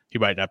 he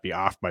might not be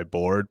off my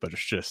board, but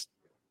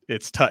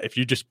it's tough. If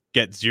you just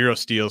get 0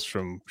 steals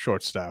from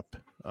shortstop,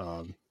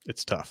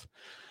 it's tough.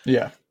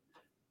 Yeah.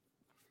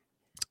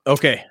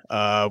 Okay.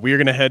 We are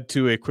going to head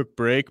to a quick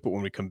break, but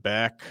when we come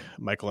back,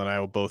 Michael and I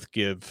will both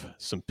give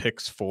some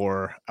picks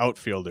for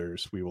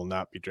outfielders we will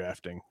not be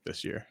drafting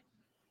this year.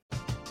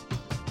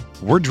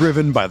 We're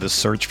driven by the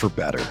search for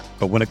better.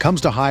 But when it comes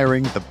to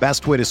hiring, the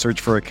best way to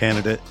search for a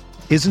candidate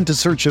isn't to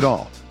search at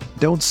all.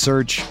 Don't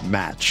search,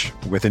 match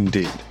with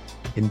Indeed.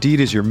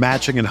 Indeed is your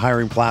matching and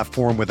hiring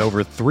platform with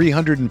over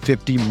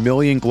 350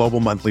 million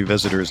global monthly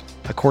visitors,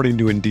 according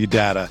to Indeed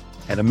data,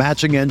 and a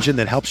matching engine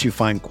that helps you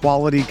find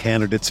quality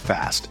candidates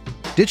fast.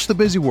 Ditch the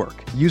busy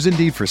work. Use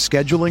Indeed for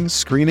scheduling,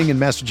 screening,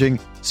 and messaging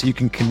so you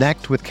can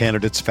connect with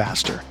candidates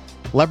faster.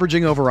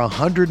 Leveraging over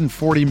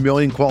 140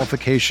 million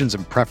qualifications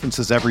and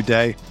preferences every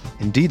day,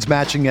 Indeed's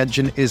matching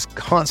engine is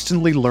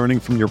constantly learning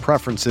from your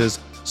preferences,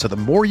 so the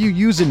more you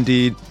use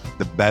Indeed,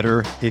 the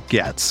better it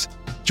gets.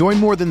 Join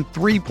more than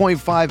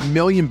 3.5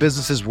 million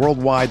businesses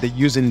worldwide that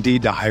use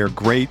Indeed to hire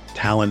great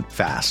talent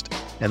fast.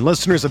 And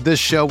listeners of this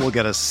show will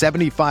get a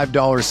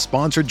 $75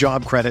 sponsored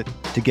job credit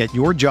to get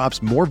your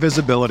jobs more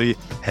visibility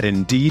at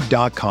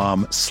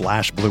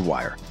Indeed.com/Blue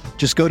Wire.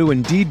 Just go to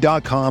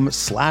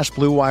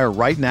Indeed.com/Blue Wire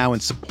right now and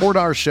support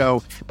our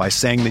show by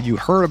saying that you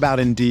heard about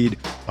Indeed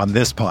on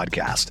this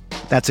podcast.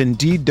 That's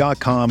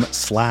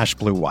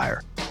Indeed.com/Blue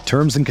Wire.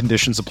 Terms and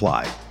conditions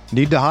apply.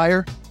 Need to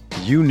hire?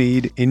 You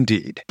need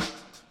Indeed.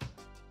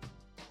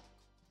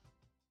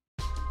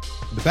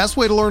 The best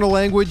way to learn a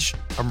language?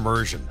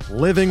 Immersion.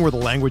 Living where the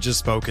language is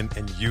spoken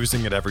and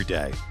using it every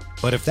day.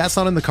 But if that's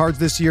not in the cards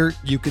this year,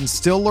 you can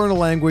still learn a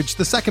language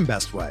the second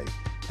best way,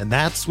 and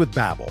that's with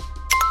Babbel.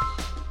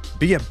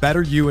 Be a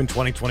better you in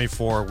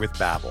 2024 with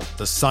Babbel,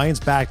 the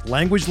science-backed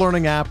language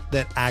learning app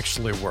that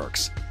actually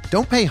works.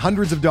 Don't pay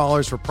hundreds of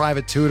dollars for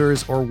private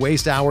tutors or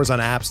waste hours on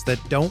apps that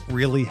don't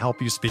really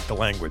help you speak the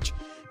language.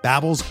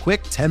 Babbel's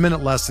quick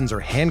 10-minute lessons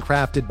are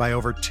handcrafted by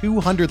over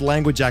 200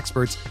 language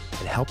experts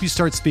and help you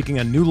start speaking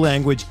a new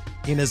language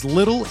in as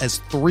little as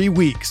 3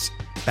 weeks.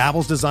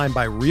 Babbel's designed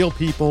by real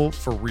people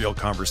for real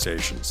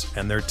conversations,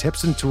 and their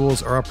tips and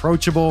tools are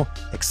approachable,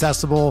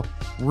 accessible,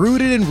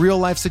 rooted in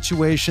real-life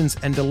situations,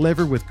 and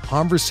delivered with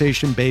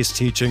conversation-based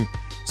teaching,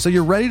 so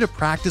you're ready to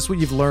practice what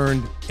you've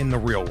learned in the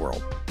real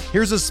world.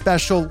 Here's a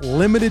special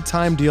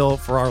limited-time deal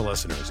for our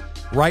listeners.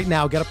 Right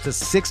now, get up to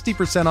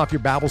 60% off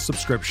your Babbel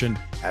subscription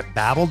at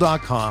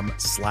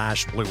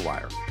Babbel.com/Blue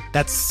Wire.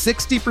 That's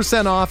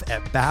 60% off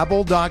at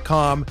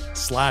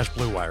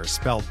Babbel.com/Blue Wire,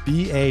 spelled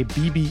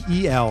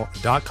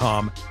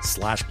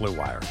Babbel.com/Blue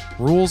Wire.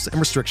 Rules and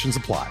restrictions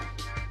apply.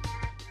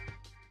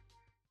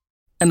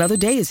 Another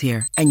day is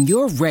here, and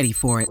you're ready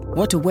for it.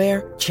 What to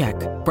wear? Check.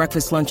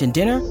 Breakfast, lunch, and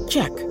dinner?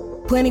 Check.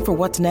 Planning for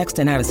what's next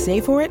and how to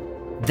save for it?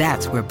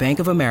 That's where Bank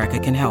of America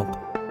can help.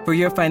 For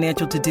your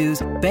financial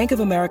to-dos, Bank of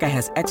America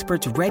has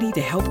experts ready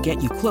to help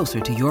get you closer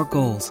to your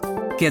goals.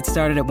 Get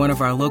started at one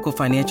of our local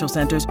financial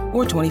centers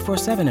or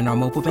 24/7 in our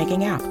mobile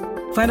banking app.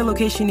 Find a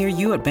location near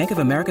you at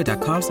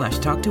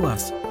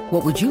bankofamerica.com/talktous.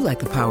 What would you like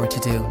the power to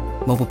do?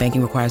 Mobile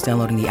banking requires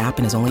downloading the app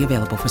and is only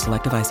available for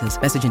select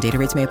devices. Message and data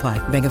rates may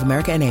apply. Bank of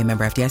America NA,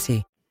 member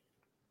FDIC.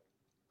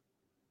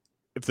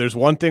 If there's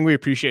one thing we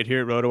appreciate here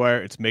at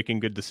RotoWire, it's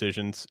making good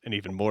decisions, and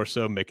even more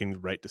so, making the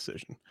right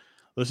decision.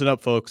 Listen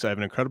up, folks. I have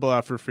an incredible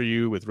offer for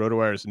you with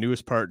RotoWire's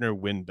newest partner,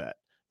 WynnBET,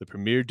 the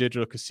premier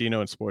digital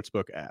casino and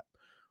sportsbook app.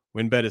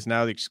 WynnBET is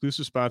now the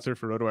exclusive sponsor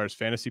for RotoWire's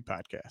fantasy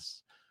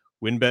podcasts.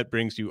 WynnBET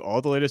brings you all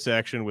the latest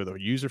action with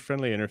a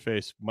user-friendly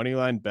interface,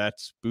 moneyline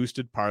bets,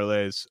 boosted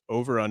parlays,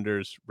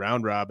 over-unders,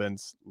 round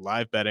robins,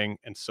 live betting,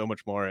 and so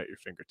much more at your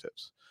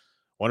fingertips.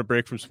 Want a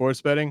break from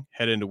sports betting?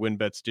 Head into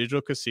WynnBET's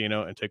digital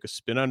casino and take a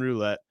spin on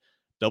roulette,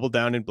 double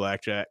down in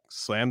blackjack,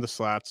 slam the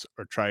slots,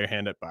 or try your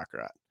hand at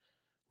baccarat.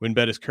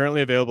 WynnBET is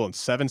currently available in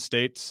 7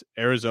 states: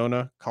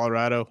 Arizona,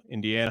 Colorado,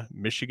 Indiana,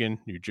 Michigan,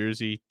 New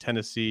Jersey,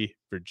 Tennessee,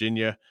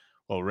 Virginia,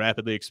 while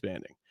rapidly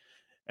expanding.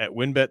 At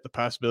WynnBET, the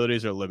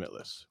possibilities are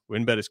limitless.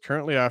 WynnBET is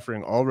currently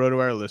offering all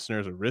RotoWire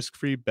listeners a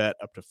risk-free bet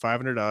up to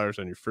 $500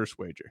 on your first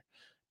wager.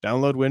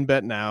 Download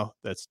WynnBET now.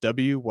 That's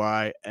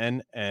WYNNBET.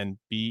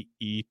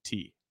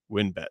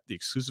 WynnBET, the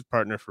exclusive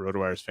partner for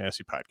RotoWire's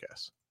fantasy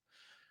podcast.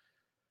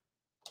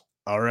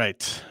 All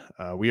right,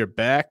 we are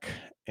back,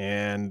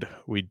 and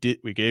we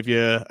gave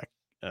you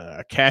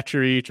a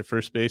catcher each, a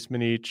first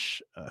baseman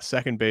each, a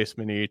second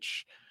baseman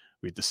each.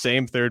 We had the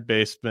same third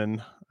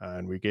baseman,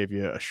 and we gave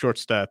you a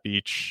shortstop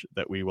each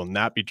that we will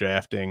not be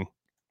drafting.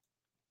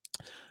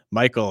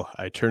 Michael,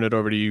 I turn it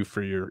over to you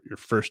for your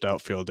first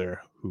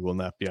outfielder who will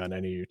not be on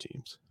any of your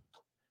teams.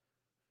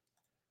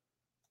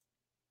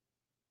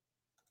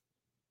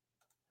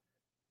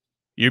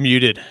 You're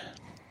muted.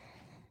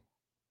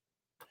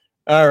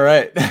 All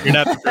right. You're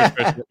not the first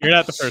person. You're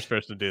not the first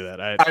person to do that.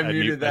 I muted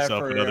mute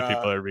myself that when other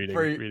people are reading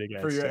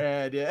for your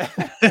ad. Yeah.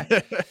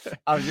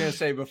 I was gonna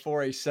say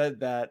before he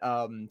said that,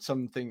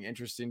 something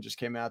interesting just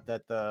came out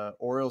that the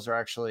Orioles are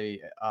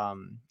actually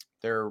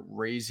they're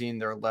raising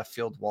their left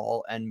field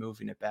wall and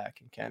moving it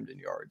back in Camden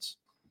Yards.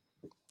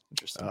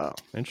 Interesting. Oh,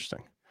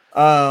 interesting.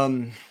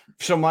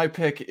 So my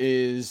pick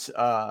is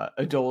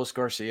Adolis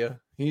Garcia.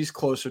 He's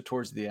closer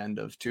towards the end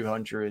of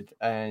 200,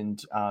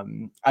 and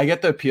I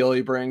get the appeal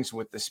he brings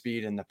with the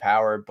speed and the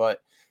power,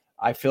 but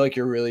I feel like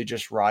you're really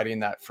just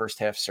riding that first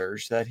half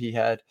surge that he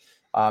had.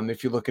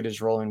 If you look at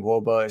his rolling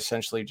WOBA,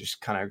 essentially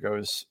just kind of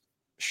goes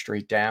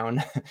straight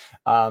down.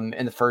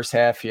 In the first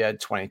half, he had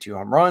 22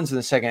 home runs. In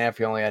the second half,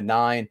 he only had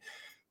 9.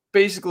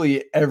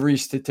 Basically every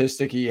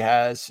statistic he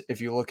has,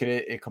 if you look at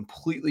it, it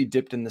completely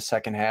dipped in the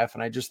second half.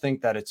 And I just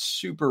think that it's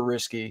super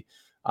risky.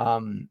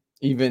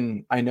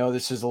 Even I know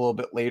this is a little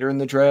bit later in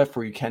the draft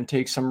where you can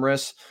take some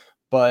risks,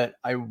 but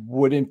I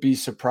wouldn't be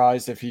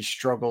surprised if he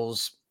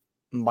struggles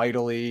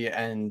mightily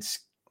and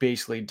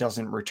basically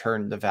doesn't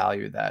return the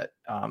value that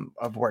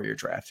of where you're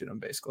drafting him,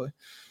 basically.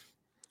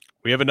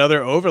 We have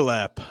another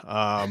overlap,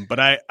 but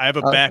I have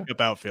a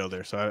backup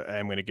outfielder, so I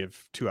am going to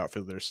give 2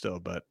 outfielders still,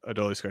 but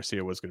Adolis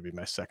Garcia was going to be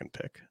my second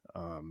pick.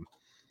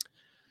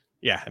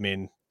 Yeah, I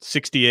mean,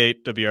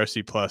 68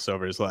 WRC plus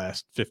over his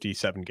last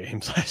 57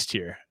 games last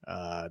year.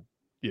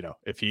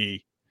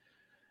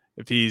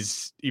 If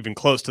he's even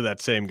close to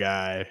that same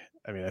guy,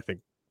 I mean, I think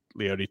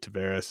Leody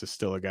Taveras is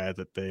still a guy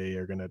that they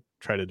are going to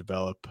try to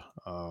develop.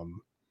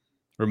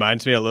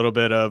 Reminds me a little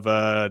bit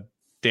of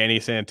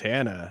Danny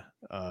Santana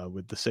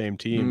with the same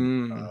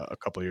team a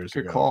couple years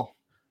ago. Good call.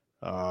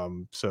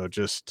 So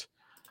just,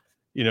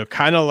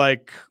 kind of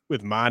like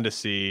with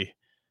Mondesi,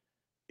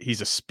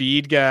 he's a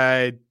speed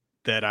guy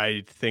that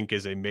I think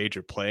is a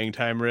major playing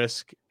time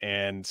risk.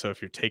 And so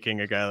if you're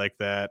taking a guy like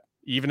that,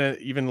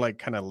 even like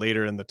kind of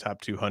later in the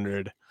top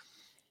 200,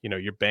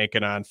 you're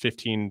banking on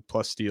 15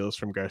 plus steals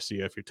from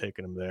Garcia if you're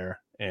taking him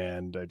there.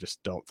 And I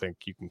just don't think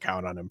you can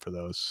count on him for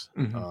those.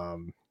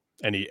 Mm-hmm.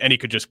 And he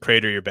could just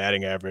crater your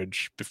batting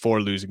average before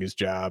losing his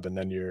job, and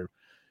then you're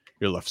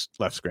left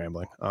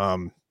scrambling.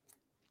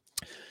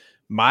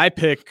 My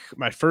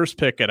first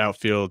pick at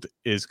outfield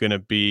is going to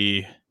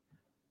be,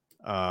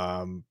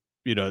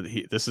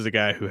 this is a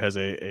guy who has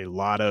a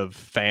lot of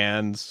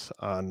fans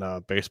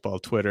on baseball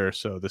Twitter,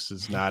 so this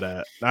is not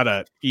a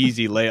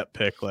easy layup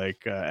pick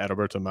like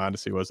Adalberto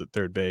Mondesi was at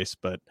third base,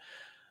 but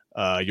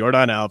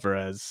Yordan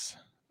Alvarez,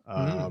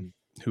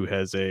 who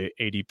has a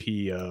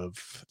ADP of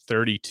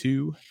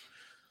 32.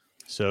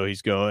 So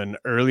he's going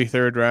early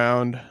third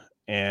round,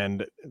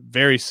 and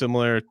very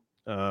similar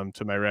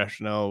to my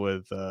rationale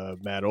with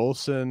Matt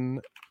Olson.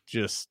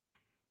 Just,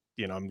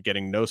 I'm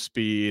getting no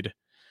speed.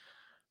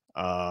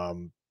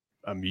 I'm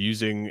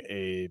using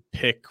a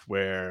pick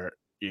where,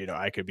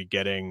 I could be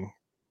getting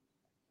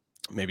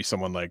maybe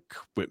someone like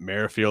Whit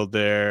Merrifield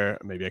there.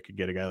 Maybe I could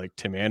get a guy like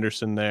Tim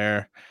Anderson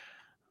there.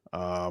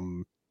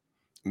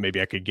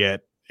 Maybe I could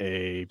get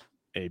a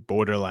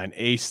borderline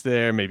ace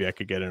there. Maybe I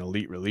could get an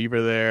elite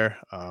reliever there.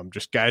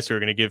 Just guys who are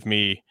going to give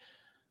me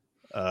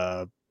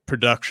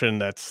production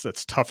that's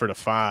tougher to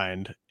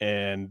find.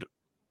 And,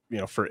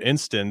 for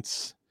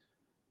instance,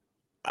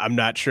 I'm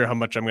not sure how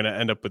much I'm going to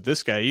end up with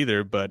this guy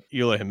either, but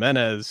Eloy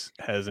Jimenez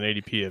has an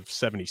ADP of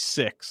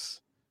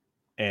 76.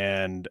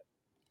 And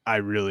I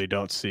really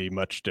don't see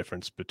much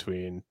difference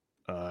between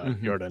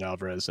Yordan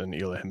Alvarez and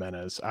Eloy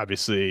Jimenez.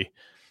 Obviously,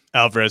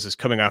 Alvarez is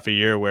coming off a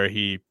year where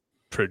he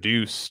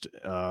produced,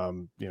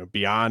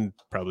 beyond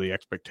probably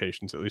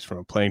expectations, at least from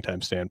a playing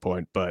time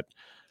standpoint. But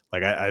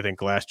like, I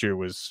think last year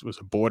was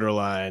a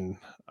borderline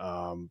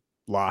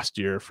lost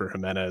year for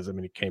Jimenez. I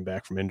mean, he came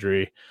back from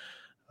injury,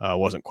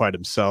 wasn't quite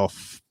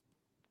himself.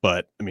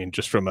 But I mean,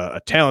 just from a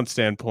talent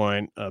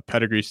standpoint, a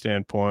pedigree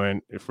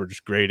standpoint, if we're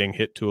just grading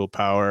hit tool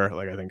power,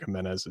 like I think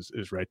Jimenez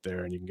is right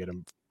there, and you can get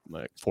him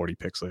like 40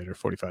 picks later,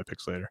 45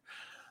 picks later.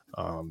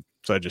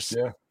 So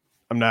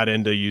I'm not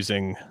into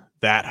using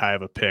that high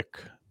of a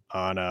pick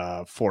on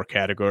a 4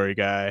 category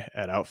guy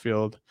at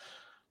outfield.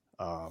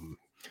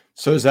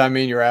 So does that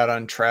mean you're out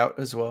on Trout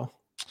as well?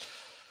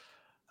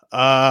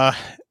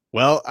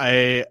 Well,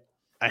 I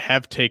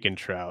have taken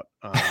Trout.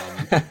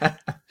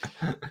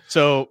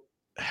 So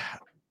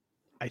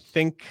I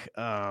think,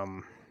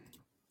 that's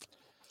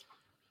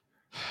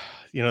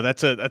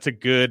a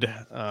good,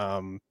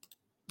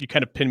 you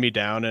kind of pin me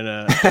down in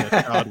a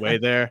solid way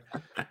there.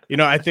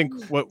 I think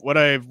what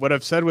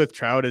I've said with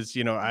Trout is,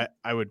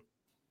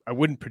 I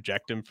wouldn't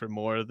project him for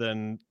more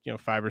than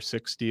 5 or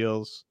 6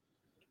 steals,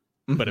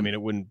 but I mean,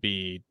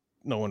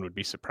 no one would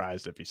be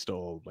surprised if he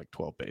stole like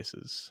 12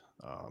 bases,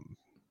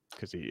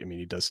 because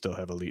he does still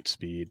have elite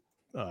speed.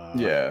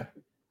 Yeah,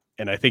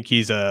 and I think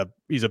he's a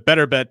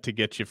better bet to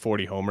get you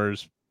 40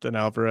 homers than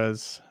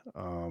Alvarez.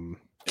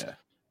 Yeah,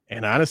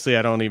 and honestly,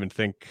 I don't even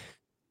think.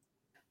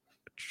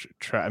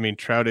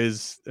 Trout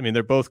is.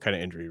 They're both kind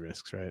of injury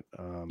risks, right?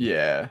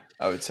 Yeah,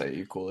 I would say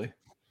equally.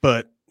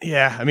 But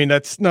yeah,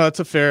 it's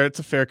a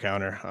fair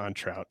counter on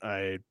Trout.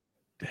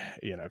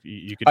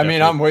 You could.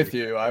 I'm with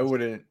you.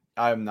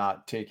 I'm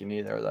not taking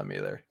either of them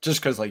either,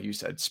 just because, like you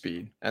said,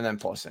 speed and then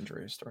plus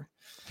injury history.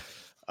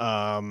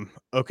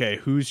 Okay,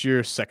 who's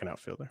your second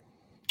outfielder?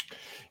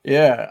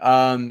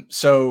 Yeah.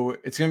 So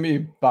it's gonna be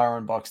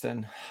Byron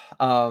Buxton.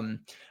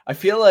 I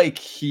feel like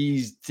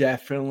he's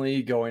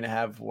definitely going to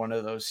have one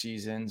of those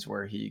seasons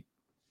where he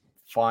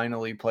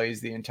finally plays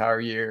the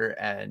entire year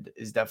and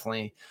is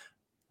definitely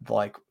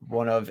like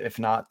one of, if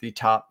not the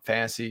top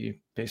fantasy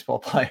baseball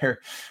player.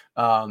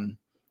 And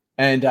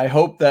I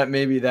hope that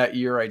maybe that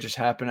year I just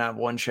happen to have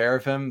one share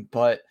of him,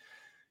 but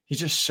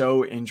he's just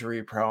so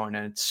injury prone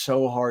and it's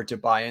so hard to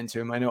buy into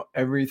him. I know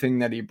everything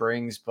that he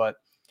brings, but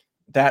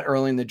that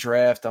early in the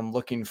draft, I'm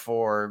looking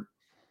for,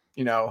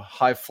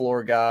 high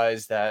floor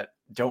guys that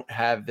don't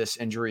have this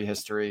injury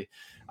history.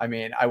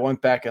 I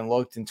went back and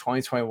looked in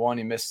 2021,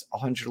 he missed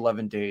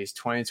 111 days.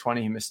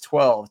 2020, he missed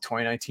 12.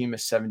 2019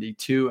 missed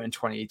 72, and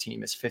 2018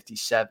 missed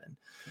 57.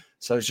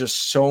 So it's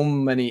just so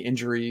many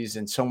injuries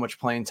and so much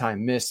playing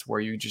time missed where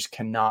you just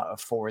cannot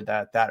afford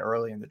that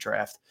early in the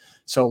draft.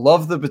 So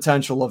love the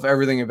potential, love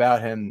everything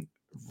about him.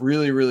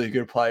 Really, really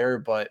good player,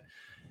 but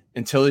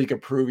until he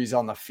could prove he's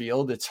on the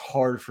field, it's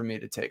hard for me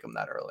to take him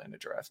that early in the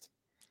draft.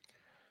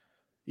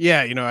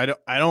 Yeah,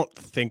 I don't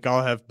think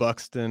I'll have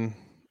Buxton,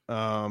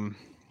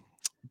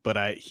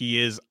 but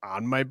he is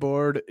on my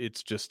board.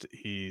 It's just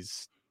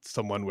he's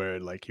someone where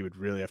like he would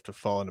really have to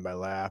fall into my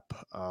lap.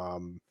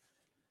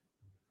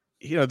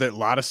 There are a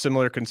lot of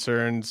similar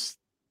concerns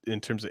in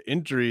terms of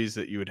injuries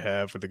that you would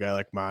have with a guy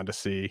like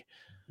Mondesi.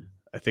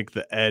 I think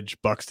the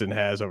edge Buxton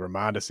has over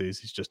Mondesi is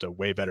he's just a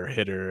way better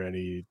hitter, and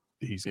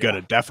he's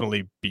gonna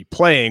definitely be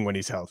playing when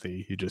he's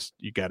healthy.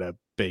 You got to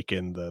bake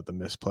in the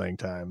missed playing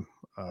time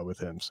with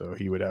him, so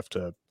he'd have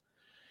to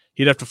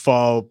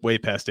fall way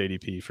past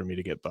ADP for me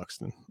to get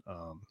Buxton.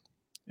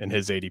 And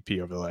his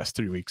ADP over the last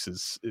 3 weeks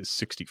is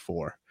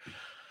 64.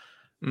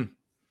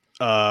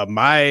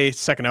 My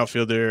second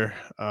outfielder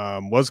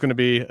was going to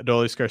be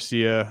Adolis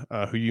Garcia,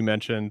 who you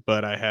mentioned,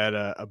 but I had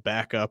a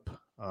backup,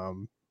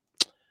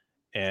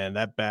 and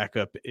that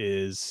backup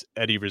is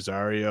Eddie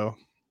Rosario,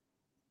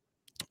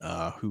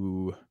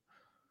 who,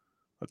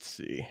 let's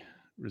see,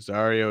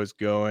 Rosario is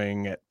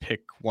going at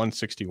pick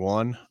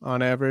 161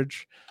 on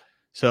average.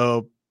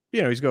 So,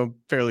 he's going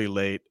fairly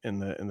late in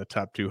the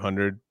top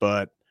 200,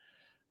 but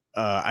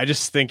I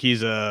just think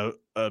he's a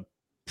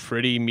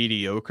pretty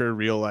mediocre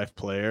real life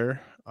player.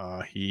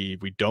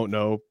 We don't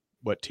know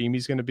what team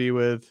he's going to be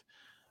with.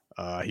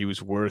 He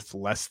was worth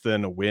less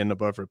than a win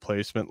above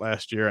replacement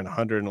last year in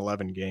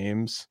 111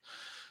 games.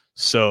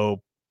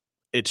 So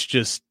it's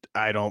just,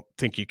 I don't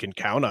think you can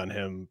count on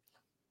him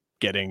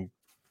getting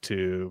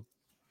to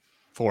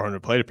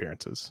 400 plate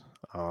appearances.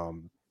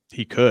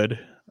 He could.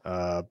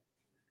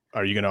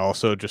 Are you going to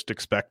also just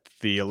expect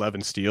the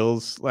 11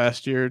 steals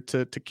last year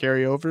to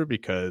carry over,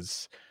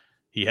 because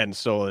he hadn't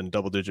stolen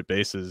double-digit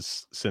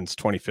bases since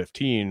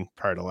 2015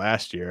 prior to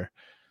last year?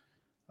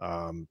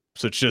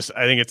 So it's just,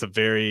 I think it's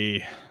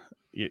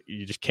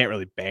you just can't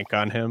really bank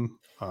on him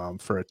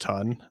for a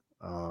ton.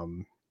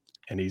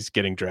 And he's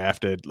getting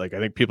drafted. Like, I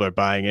think people are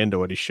buying into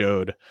what he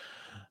showed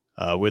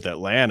with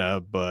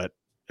Atlanta, but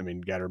I mean,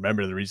 you got to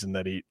remember the reason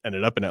that he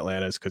ended up in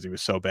Atlanta is because he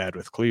was so bad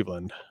with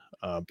Cleveland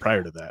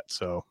prior to that.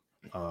 So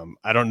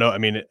I don't know. I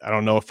mean, I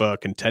don't know if a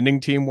contending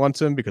team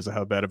wants him because of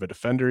how bad of a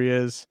defender he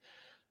is.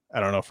 I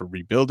don't know if a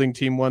rebuilding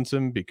team wants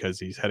him because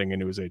he's heading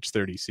into his age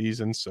 30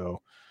 season.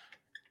 So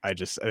I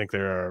think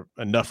there are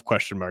enough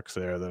question marks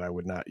there that I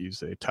would not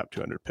use a top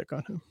 200 pick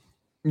on him.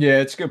 Yeah,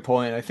 it's a good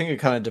point. I think it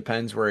kind of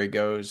depends where he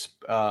goes.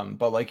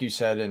 But like you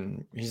said,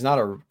 and he's not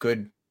a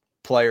good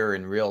player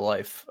in real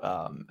life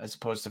as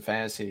opposed to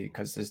fantasy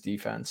because this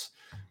defense.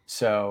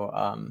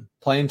 So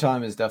playing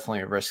time is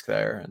definitely a risk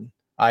there. And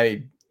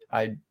I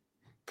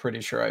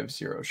pretty sure I have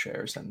 0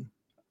 shares. And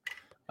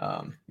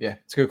yeah,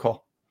 it's a good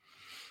call.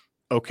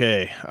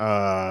 Okay,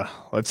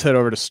 let's head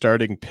over to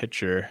starting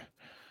pitcher.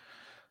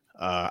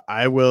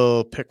 I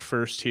will pick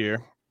first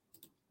here.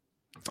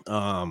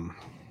 And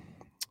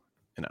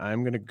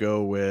I'm going to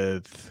go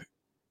with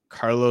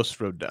Carlos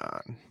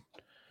Rodon.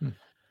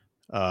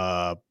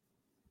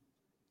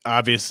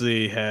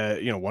 Obviously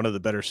had, one of the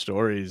better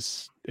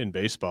stories in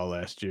baseball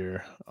last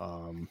year.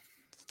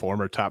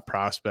 Former top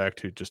prospect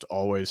who just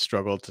always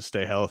struggled to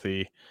stay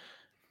healthy.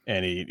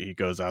 And he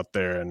goes out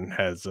there and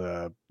has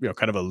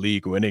kind of a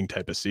league winning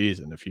type of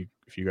season. If you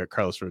got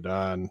Carlos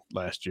Rodon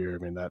last year, I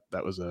mean, that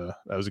was a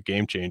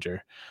game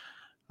changer.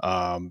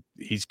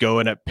 He's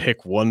going at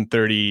pick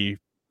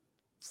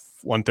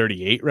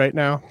 138 right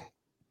now.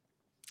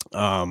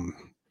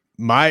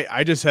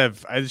 I just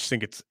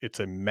think it's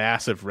a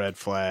massive red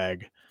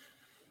flag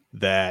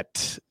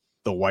that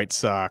the White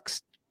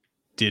Sox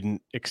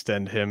didn't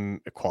extend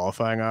him a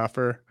qualifying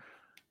offer.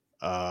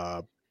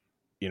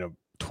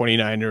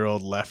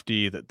 29-year-old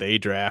lefty that they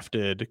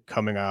drafted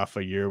coming off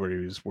a year where he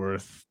was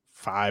worth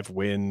 5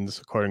 wins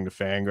according to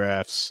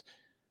Fangraphs,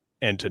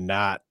 and to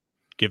not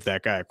give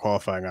that guy a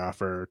qualifying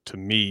offer, to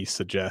me,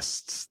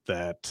 suggests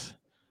that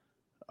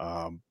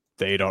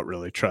they don't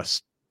really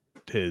trust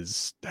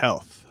his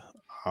health.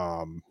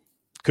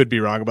 Could be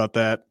wrong about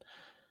that.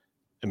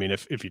 I mean,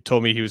 if you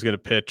told me he was going to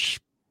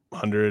pitch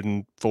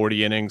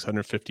 140 innings,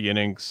 150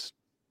 innings,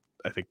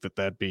 I think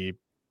that'd be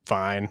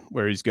fine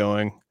where he's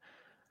going.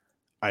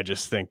 I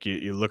just think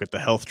you look at the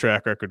health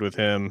track record with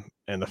him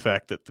and the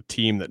fact that the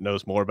team that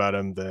knows more about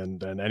him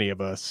than any of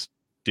us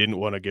didn't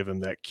want to give him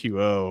that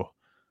QO.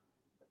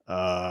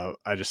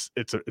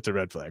 It's a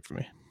red flag for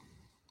me.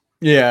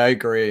 Yeah, I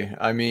agree.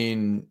 I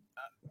mean,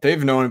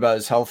 they've known about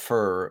his health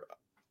for,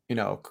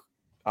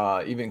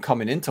 even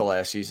coming into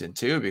last season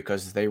too,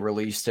 because they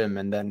released him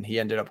and then he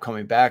ended up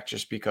coming back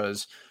just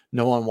because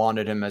no one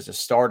wanted him as a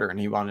starter and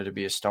he wanted to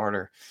be a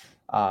starter.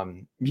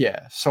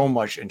 Yeah, so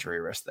much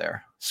injury risk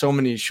there. So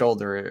many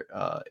shoulder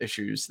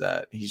issues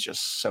that he's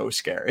just so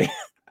scary.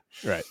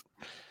 Right.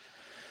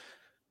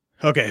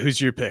 Okay,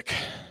 who's your pick?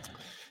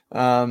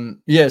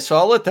 Yeah, so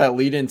I'll let that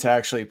lead into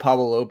actually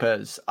Pablo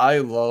Lopez. I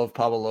love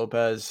Pablo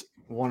Lopez,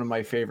 one of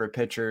my favorite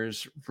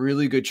pitchers.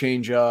 Really good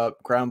changeup,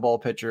 ground ball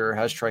pitcher,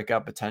 has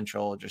strikeout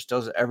potential, just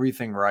does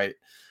everything right.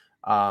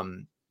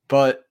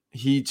 But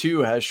he too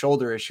has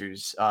shoulder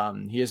issues.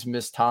 He has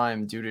missed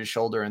time due to his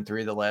shoulder in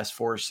 3 of the last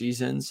 4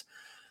 seasons.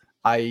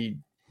 I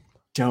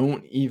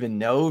don't even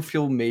know if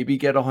you'll maybe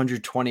get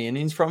 120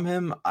 innings from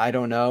him. I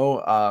don't know.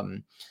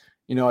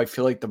 I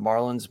feel like the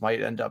Marlins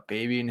might end up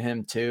babying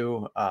him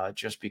too,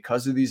 just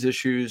because of these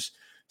issues.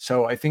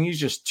 So I think he's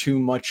just too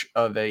much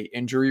of a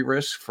injury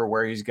risk for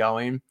where he's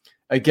going.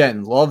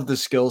 Again, love the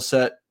skill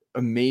set,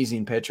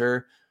 amazing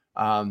pitcher.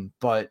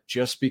 But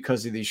just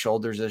because of these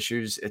shoulders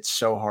issues, it's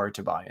so hard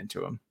to buy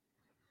into him.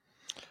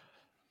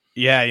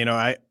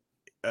 Yeah,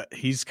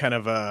 he's kind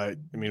of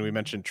we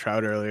mentioned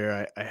Trout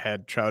earlier. I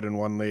had Trout in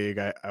one league.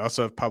 I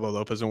also have Pablo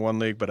Lopez in one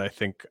league, but I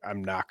think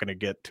I'm not going to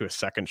get to a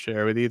second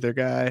share with either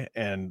guy.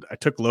 And I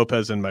took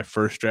Lopez in my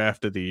first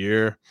draft of the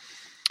year.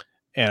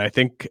 And I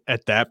think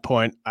at that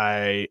point,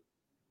 I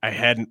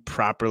hadn't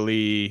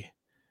properly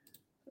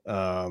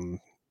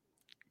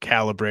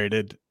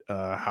calibrated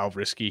how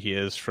risky he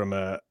is from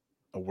a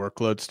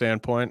workload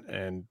standpoint.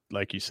 And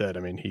like you said,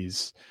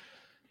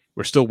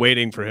 we're still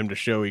waiting for him to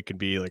show he could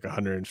be like a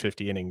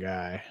 150 inning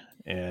guy,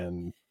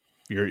 and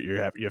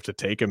you have to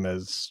take him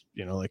as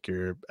like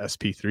your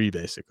SP3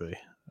 basically.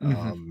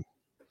 Mm-hmm.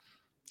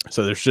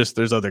 So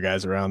there's other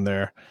guys around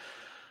there.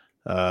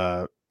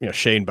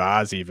 Shane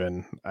Baz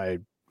even.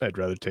 I'd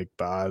rather take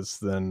Baz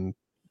than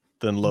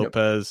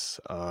Lopez.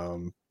 Yep.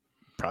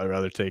 Probably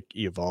rather take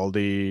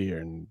Eovaldi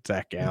and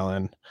Zach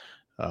Gallen,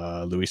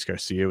 Luis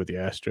Garcia with the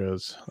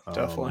Astros.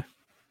 Definitely.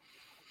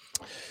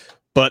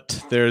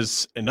 But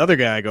there's another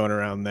guy going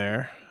around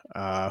there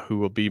who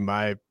will be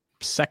my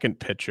second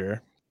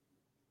pitcher,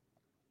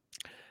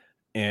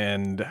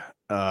 and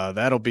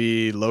that'll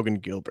be Logan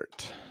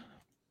Gilbert,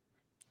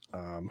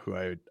 who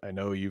I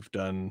know you've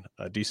done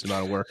a decent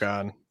amount of work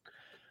on.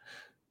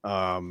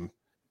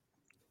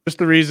 Just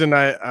the reason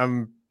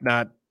I'm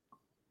not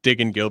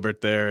digging Gilbert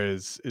there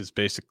is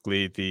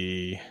basically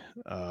the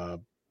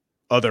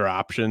other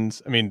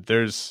options.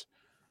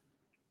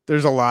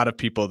 There's a lot of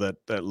people that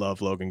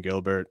love Logan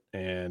Gilbert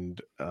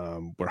and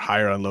were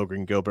higher on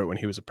Logan Gilbert when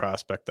he was a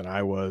prospect than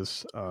I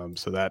was.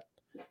 So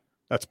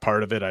that's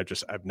part of it.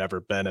 I've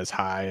never been as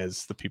high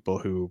as the people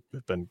who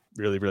have been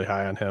really, really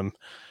high on him.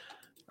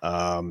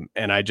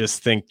 And I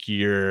just think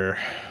you're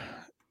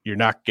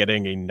not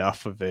getting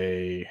enough of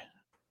a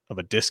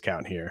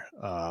discount here.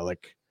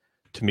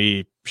 To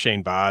me,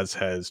 Shane Baz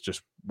has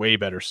just way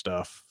better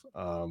stuff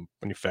when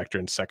you factor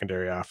in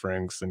secondary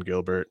offerings than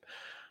Gilbert.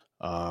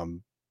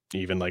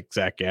 Even like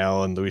Zach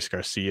Gallen, Luis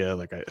Garcia,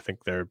 I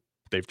think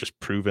they've just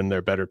proven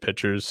they're better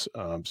pitchers.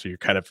 So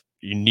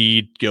you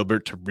need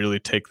Gilbert to really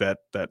take that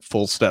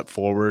full step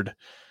forward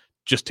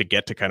just to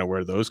get to kind of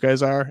where those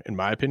guys are, in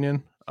my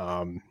opinion.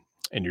 And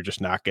you're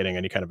just not getting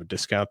any kind of a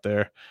discount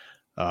there.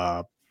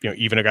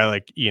 Even a guy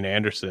like Ian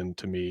Anderson,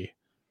 to me,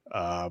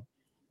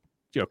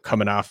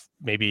 coming off,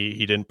 maybe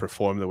he didn't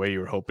perform the way you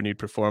were hoping he'd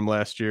perform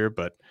last year,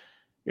 but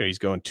he's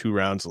going 2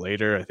 rounds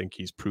later. I think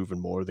he's proven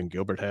more than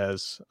Gilbert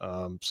has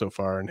so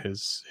far in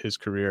his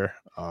career.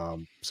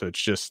 So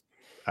it's just,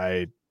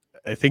 I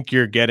think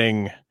you're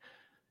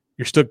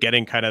still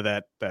getting kind of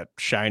that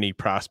shiny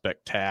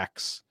prospect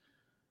tax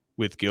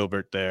with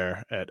Gilbert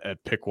there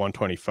at pick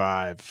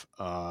 125.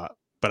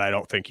 But I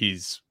don't think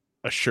he's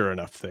a sure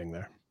enough thing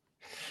there.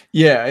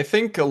 Yeah, I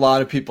think a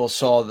lot of people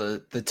saw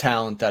the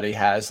talent that he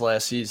has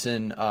last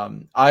season.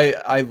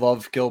 I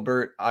love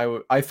Gilbert.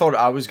 I thought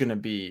I was going to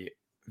be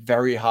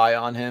very high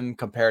on him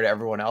compared to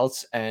everyone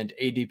else, and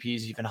ADP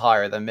is even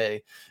higher than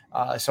me.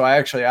 So I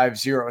have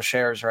 0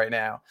 shares right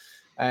now,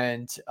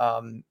 and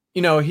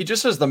he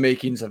just has the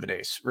makings of an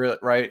ace,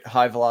 right?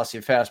 High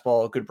velocity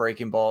fastball, good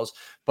breaking balls,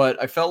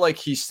 but I felt like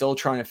he's still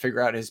trying to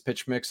figure out his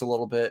pitch mix a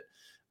little bit.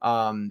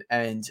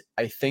 And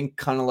I think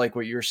kind of like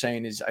what you're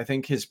saying is I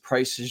think his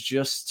price is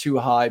just too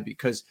high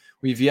because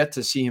we've yet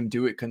to see him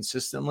do it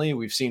consistently.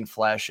 We've seen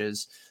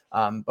flashes,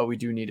 but we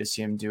do need to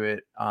see him do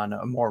it on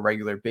a more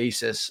regular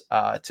basis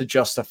to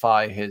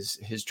justify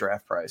his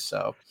draft price.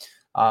 So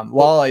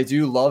while I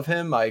do love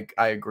him, I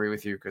agree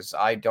with you because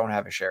I don't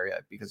have a share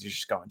yet because he's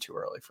just going too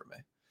early for me.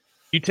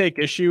 You take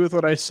issue with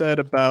what I said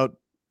about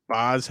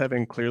Baz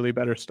having clearly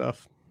better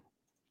stuff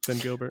than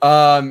Gilbert?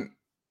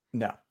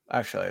 No,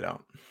 actually I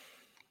don't.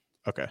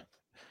 Okay.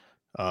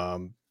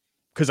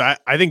 Because I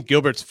think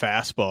Gilbert's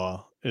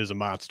fastball is a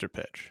monster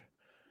pitch.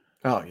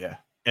 Oh, yeah.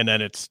 And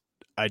then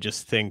I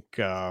just think,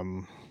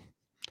 I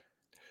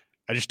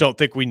just don't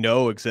think we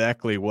know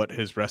exactly what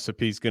his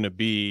recipe is going to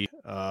be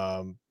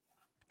to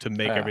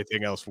make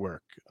everything else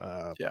work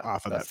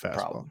off of that fastball.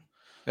 Problem.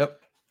 Yep.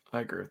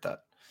 I agree with that.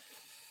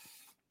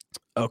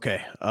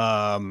 Okay.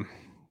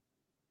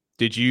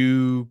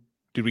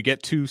 Did we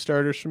get 2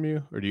 starters from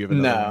you, or do you have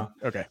another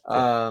one? Okay.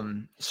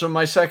 So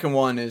my second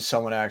one is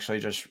someone I actually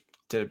just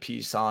did a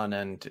piece on,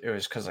 and it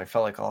was because I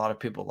felt like a lot of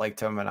people liked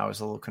him, and I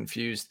was a little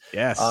confused.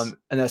 Yes. And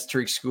that's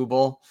Tariq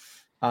Skubal.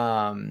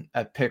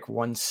 at pick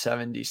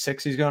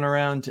 176 he's going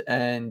around,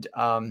 and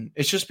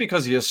it's just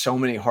because he has so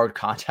many hard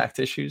contact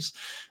issues.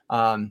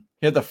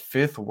 He had the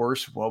 5th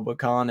worst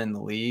Wobicon in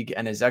the league,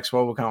 and his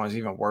ex-Wobicon was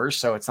even worse,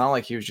 so it's not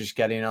like he was just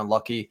getting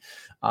unlucky.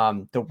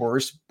 The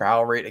worst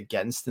barrel rate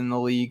against in the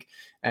league,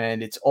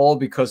 and it's all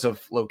because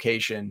of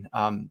location,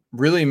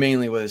 really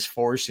mainly with his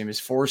four seam. His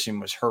four seam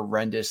was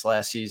horrendous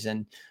last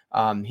season.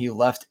 He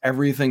left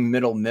everything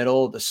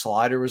middle. The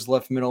slider was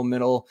left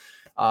middle.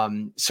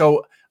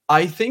 So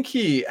I think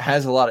he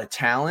has a lot of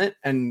talent,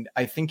 and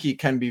I think he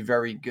can be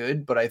very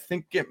good, but I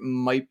think it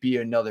might be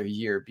another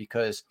year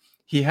because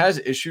he has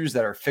issues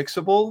that are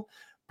fixable,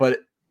 but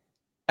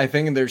I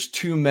think there's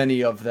too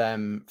many of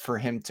them for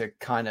him to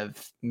kind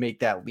of make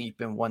that leap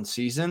in one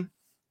season.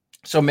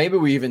 So maybe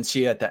we even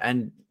see it at the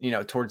end,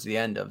 towards the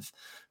end of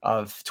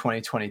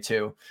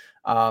 2022.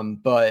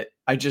 But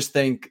I just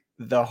think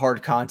the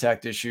hard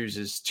contact issues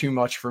is too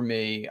much for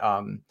me.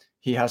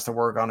 He has to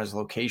work on his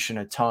location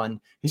a ton.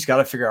 He's got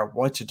to figure out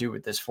what to do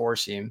with this four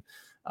seam.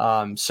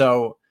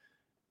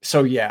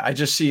 So yeah, I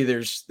just see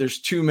there's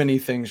too many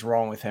things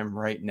wrong with him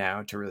right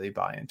now to really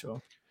buy into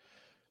him.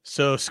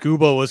 So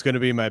Scuba was going to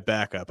be my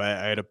backup.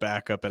 I had a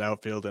backup at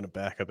outfield and a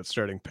backup at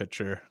starting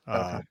pitcher.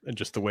 Okay. And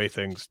just the way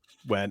things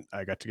went,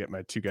 I got to get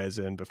my 2 guys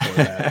in before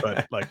that.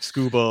 But like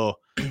Scuba,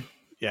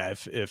 yeah,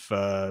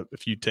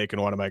 if you'd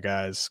taken one of my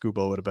guys,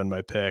 Scuba would have been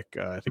my pick.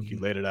 I think you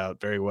laid it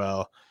out very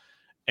well.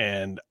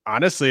 And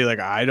honestly, like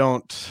I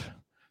don't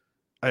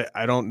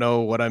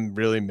know what I'm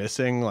really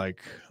missing.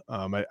 Like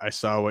I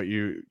saw what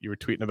you were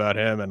tweeting about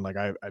him, and like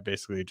I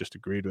basically just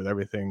agreed with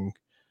everything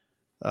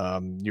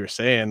you were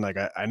saying. Like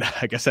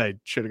I guess I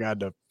should have gotten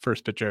to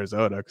first pitch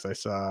Arizona because I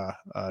saw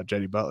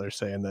Jetty Butler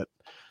saying that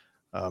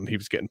he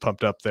was getting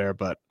pumped up there.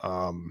 But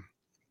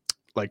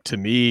like to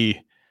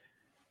me,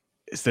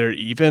 is there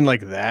even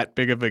like that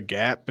big of a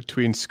gap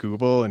between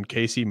Scooble and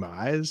Casey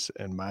Mize?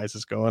 And Mize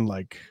is going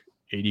like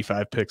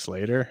 85 picks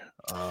later.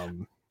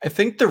 I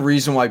think the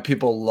reason why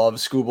people love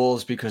Scooble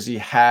is because he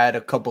had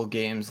a couple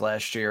games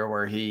last year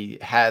where he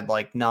had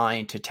like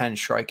 9 to 10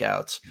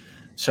 strikeouts.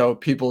 So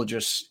people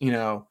just,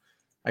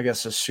 I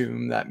guess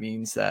assume that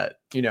means that,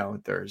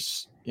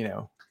 there's,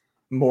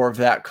 more of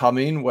that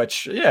coming,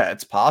 which, yeah,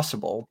 it's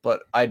possible,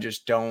 but I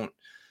don't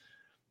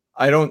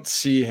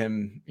see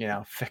him,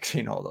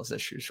 fixing all those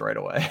issues right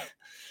away.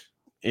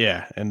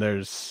 Yeah. And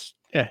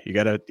you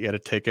gotta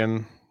take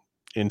him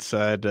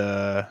inside,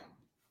 the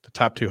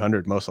top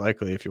 200 most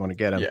likely if you want to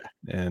get him. Yeah.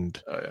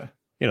 And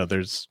yeah.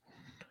 There's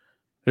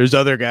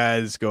other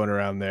guys going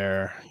around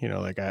there,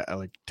 like I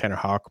like Tanner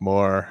Hawk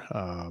more.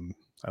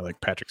 I like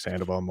Patrick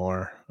Sandoval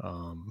more.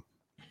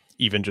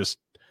 Even just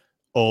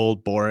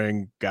old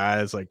boring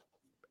guys like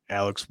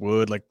Alex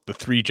Wood, like the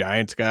 3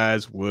 Giants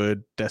guys,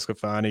 Wood,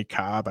 Descafani,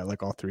 Cobb. I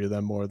like all 3 of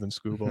them more than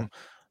Scooble.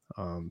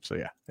 So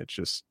yeah, it's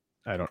just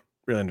I don't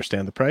really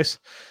understand the price.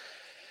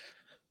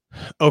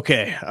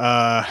 Okay,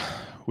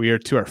 we are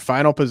to our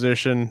final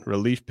position,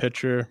 relief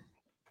pitcher.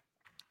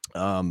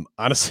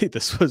 Honestly,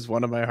 this was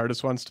one of my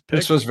hardest ones to pick.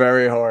 This was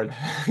very hard.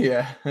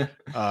 Yeah.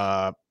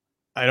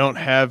 I don't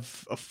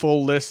have a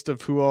full list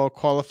of who all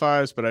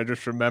qualifies, but I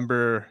just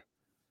remember,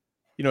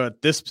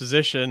 at this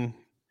position,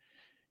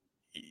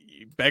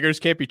 beggars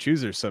can't be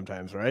choosers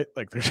sometimes, right?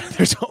 Like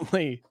there's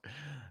only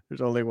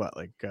what,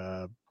 like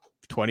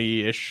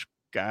 20-ish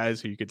guys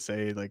who you could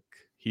say like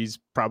he's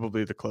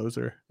probably the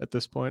closer at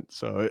this point.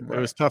 So it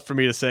was tough for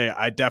me to say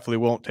I definitely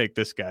won't take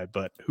this guy.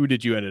 But who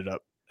did you end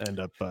up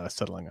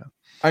settling on?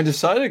 I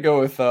decided to go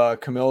with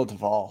Camilo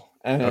Duvall,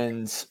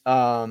 and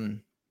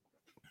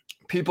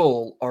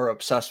people are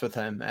obsessed with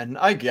him, and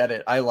I get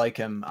it. I like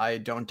him. I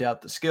don't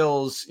doubt the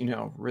skills.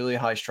 Really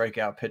high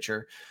strikeout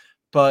pitcher,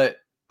 but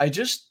I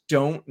just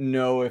don't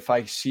know if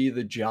I see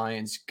the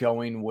Giants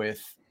going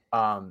with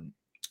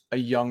a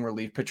young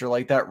relief pitcher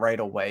like that right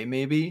away,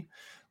 maybe,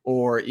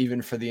 or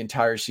even for the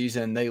entire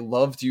season. They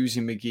loved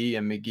using McGee,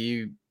 and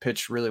McGee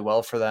pitched really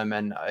well for them.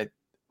 And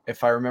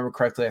if I remember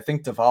correctly, I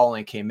think Duvall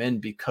only came in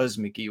because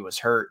McGee was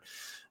hurt.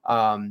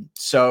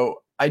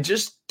 So I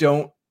just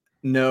don't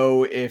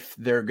know if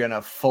they're going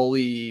to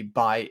fully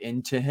buy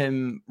into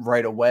him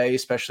right away,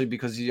 especially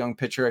because he's a young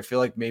pitcher. I feel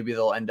like maybe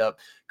they'll end up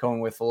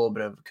going with a little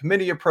bit of a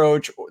committee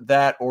approach,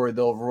 or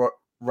they'll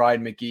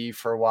ride McGee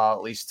for a while,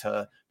 at least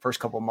to first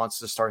couple months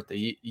to start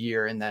the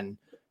year, and then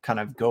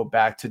kind of go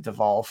back to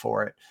Duvall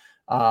for it.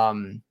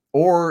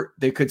 Or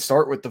they could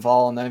start with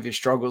Duvall, and then if he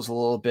struggles a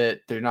little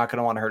bit, they're not going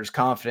to want to hurt his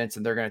confidence,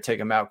 and they're going to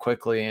take him out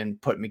quickly and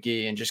put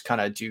McGee and just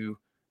kind of do,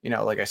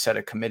 like I said,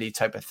 a committee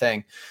type of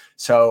thing.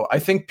 So I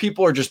think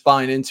people are just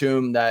buying into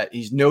him that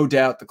he's no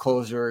doubt the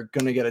closer,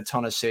 going to get a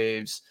ton of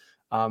saves.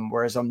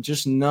 Whereas I'm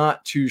just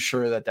not too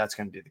sure that that's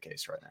going to be the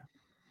case right now.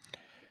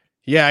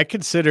 Yeah, I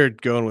considered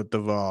going with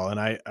Duvall, and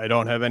I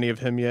don't have any of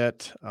him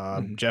yet.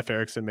 Jeff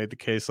Erickson made the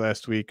case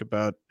last week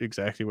about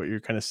exactly what you're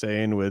kind of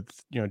saying with,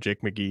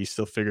 Jake McGee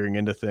still figuring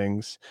into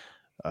things.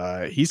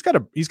 He's got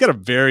a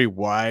very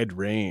wide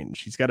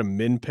range. He's got a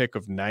min pick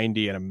of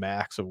 90 and a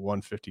max of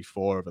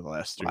 154 over the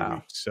last 3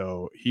 weeks.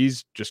 So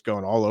he's just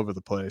going all over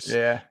the place.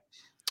 Yeah.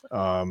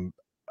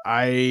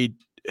 I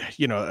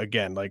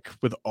again, like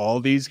with all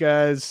these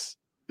guys,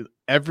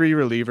 every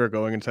reliever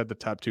going inside the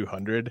top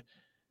 200,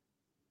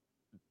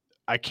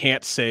 I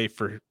can't say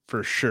for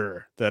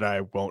sure that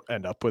I won't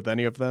end up with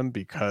any of them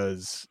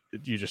because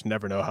you just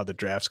never know how the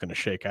draft's going to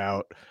shake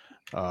out.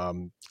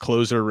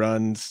 Closer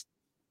runs,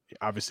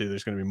 obviously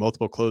there's going to be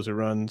multiple closer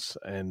runs,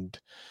 and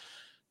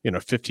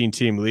 15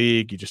 team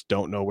league, you just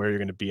don't know where you're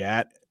going to be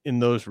at in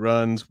those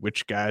runs,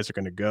 which guys are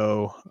going to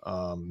go.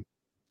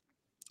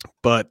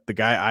 But the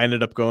guy I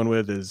ended up going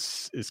with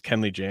is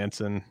Kenley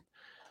Jansen.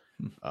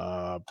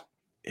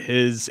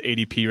 His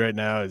ADP right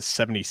now is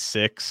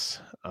 76.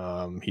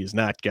 He's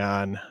not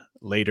gone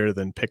later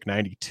than pick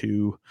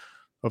 92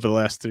 over the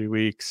last 3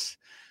 weeks.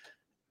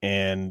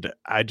 And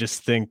I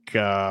just think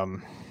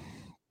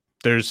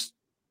there's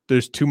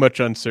too much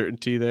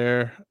uncertainty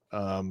there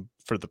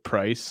for the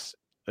price.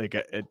 Like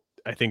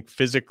I think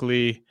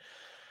physically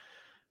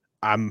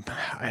I'm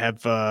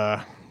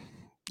not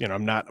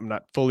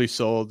fully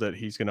sold that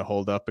he's going to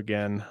hold up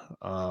again.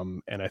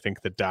 And I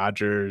think the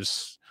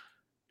Dodgers,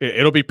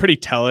 it'll be pretty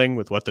telling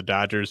with what the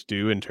Dodgers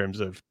do in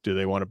terms of, do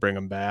they want to bring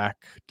him back?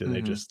 Do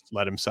they just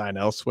let him sign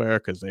elsewhere?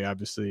 Because they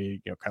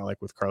obviously, kind of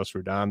like with Carlos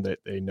Rodon, that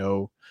they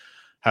know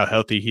how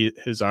healthy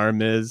his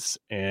arm is.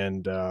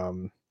 And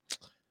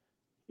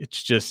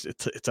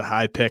it's a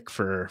high pick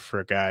for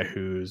a guy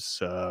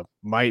who's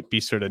might be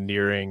sort of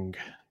nearing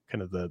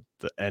kind of the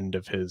end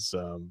of his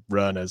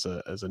run as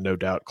a no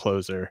doubt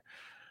closer.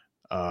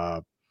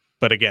 But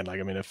again, like,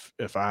 I mean,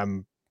 if I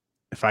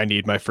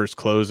need my first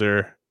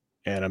closer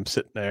and I'm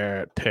sitting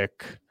there at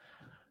pick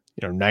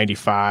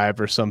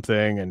 95 or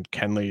something, and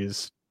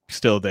Kenley's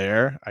still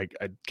there, I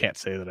can't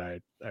say that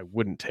I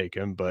wouldn't take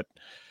him, but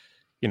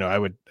I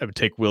would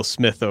take Will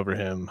Smith over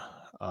him.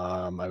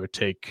 I would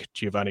take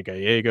Giovanni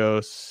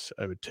Gallegos.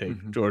 I would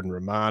take Jordan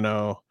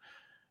Romano.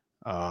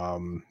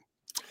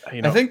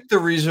 I think the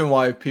reason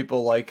why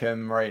people like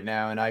him right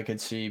now, and I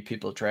could see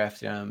people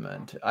drafting him,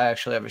 and I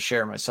actually have a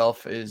share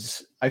myself,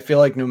 is I feel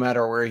like no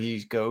matter where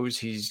he goes,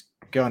 he's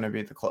going to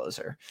be the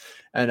closer.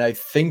 And I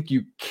think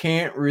you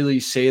can't really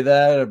say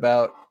that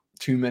about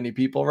too many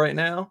people right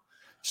now.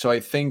 So I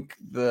think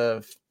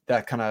that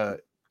kind of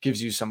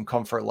gives you some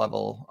comfort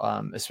level,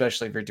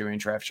 especially if you're doing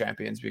draft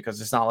champions, because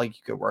it's not like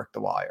you could work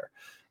the wire.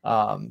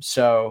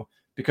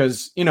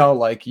 Because,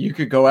 like you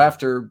could go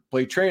after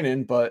Blake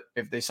Treinen, but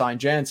if they sign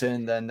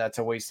Jansen, then that's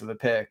a waste of a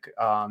pick.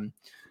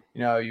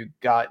 You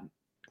got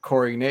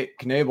Corey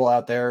Knebel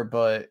out there,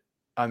 but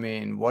I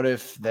mean, what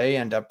if they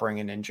end up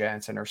bringing in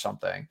Jansen or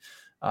something?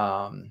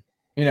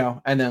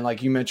 And then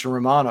like you mentioned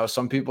Romano,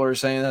 some people are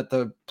saying that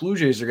the Blue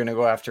Jays are going to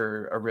go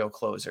after a real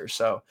closer.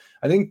 So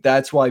I think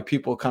that's why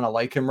people kind of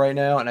like him right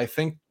now. And I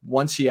think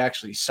once he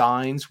actually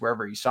signs,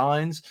 wherever he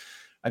signs,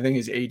 I think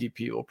his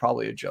ADP will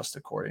probably adjust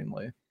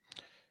accordingly.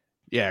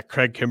 Yeah,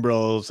 Craig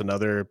Kimbrell's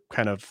another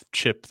kind of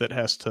chip that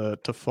has to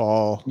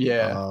fall.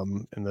 Yeah.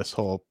 In this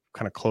whole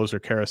kind of closer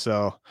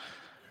carousel.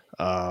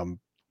 I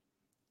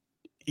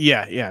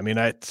mean,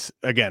 I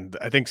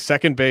think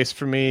second base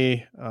for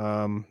me,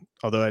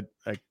 although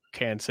I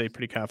can say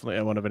pretty confidently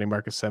I won't have any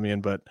Marcus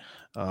Semien, but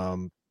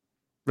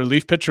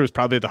relief pitcher was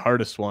probably the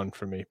hardest one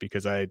for me,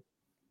 because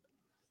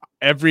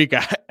every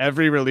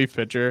relief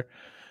pitcher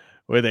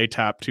with a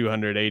top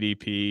 200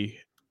 ADP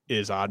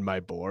is on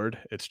my board.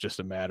 It's just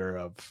a matter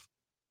of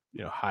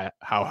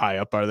how high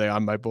up are they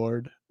on my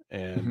board,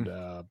 and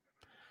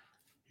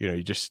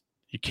you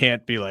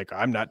can't be like,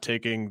 I'm not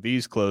taking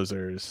these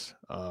closers,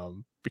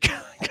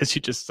 because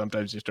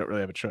sometimes you just don't really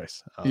have a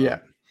choice.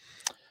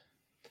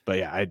 But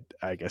yeah,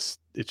 I guess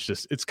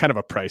it's kind of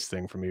a price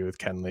thing for me with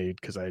Kenley,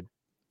 because I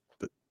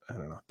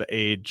don't know, the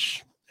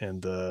age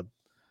and I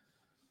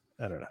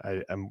don't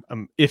know,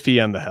 I'm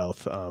iffy on the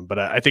health, but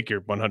I think you're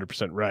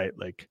 100% right.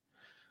 Like,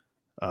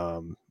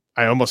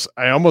 I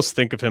almost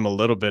think of him a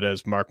little bit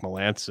as Mark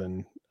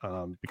Melancon,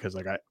 because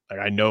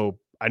I know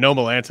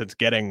Melanson's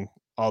getting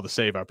all the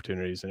save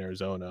opportunities in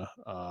Arizona.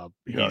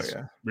 He's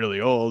really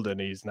old,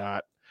 and he's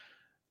not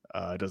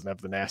doesn't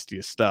have the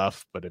nastiest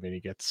stuff, but I mean, he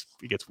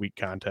gets weak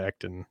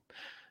contact, and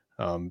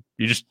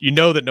you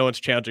know that no one's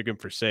challenging him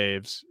for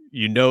saves.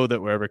 You know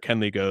that wherever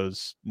Kenley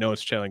goes, no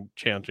one's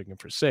challenging him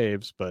for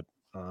saves, but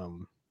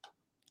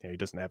he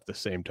doesn't have the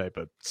same type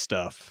of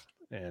stuff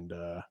and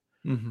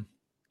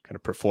kind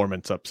of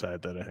performance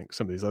upside that I think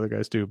some of these other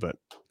guys do. But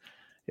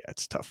yeah,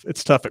 it's tough.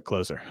 It's tough at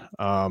closer.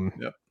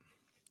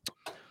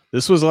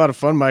 This was a lot of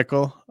fun,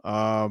 Michael.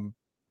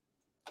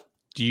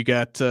 Do you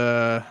got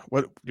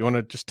what do you want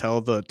to just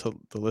tell the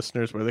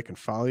listeners where they can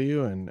follow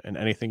you and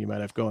anything you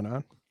might have going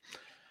on?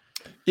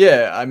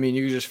 Yeah, I mean,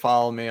 you can just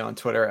follow me on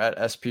Twitter at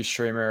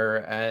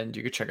SPStreamer, and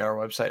you can check out our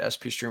website,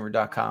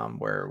 spstreamer.com,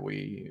 where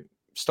we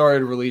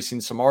started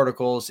releasing some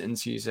articles in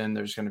season.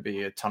 There's going to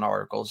be a ton of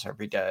articles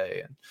every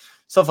day and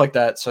stuff like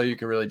that. So you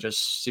can really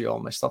just see all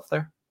my stuff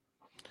there.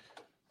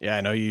 Yeah,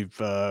 I know you've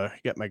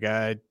got my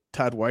guy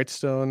Todd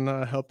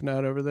Whitestone helping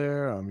out over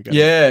there.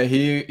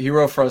 He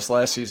wrote for us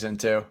last season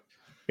too.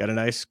 Got a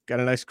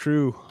nice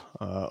crew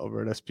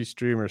over at SP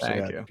Streamer. So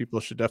Thank you. People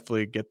should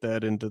definitely get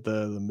that into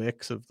the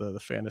mix of the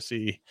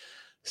fantasy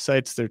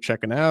sites they're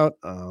checking out.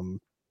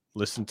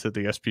 Listen to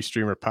the SP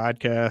Streamer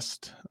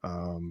podcast.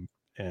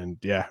 And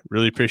yeah,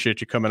 really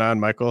appreciate you coming on,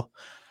 Michael.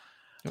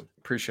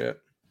 Appreciate it.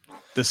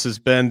 This has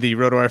been the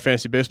RotoWire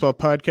Fantasy Baseball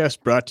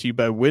podcast brought to you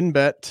by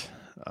WinBet.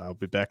 I'll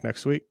be back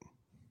next week.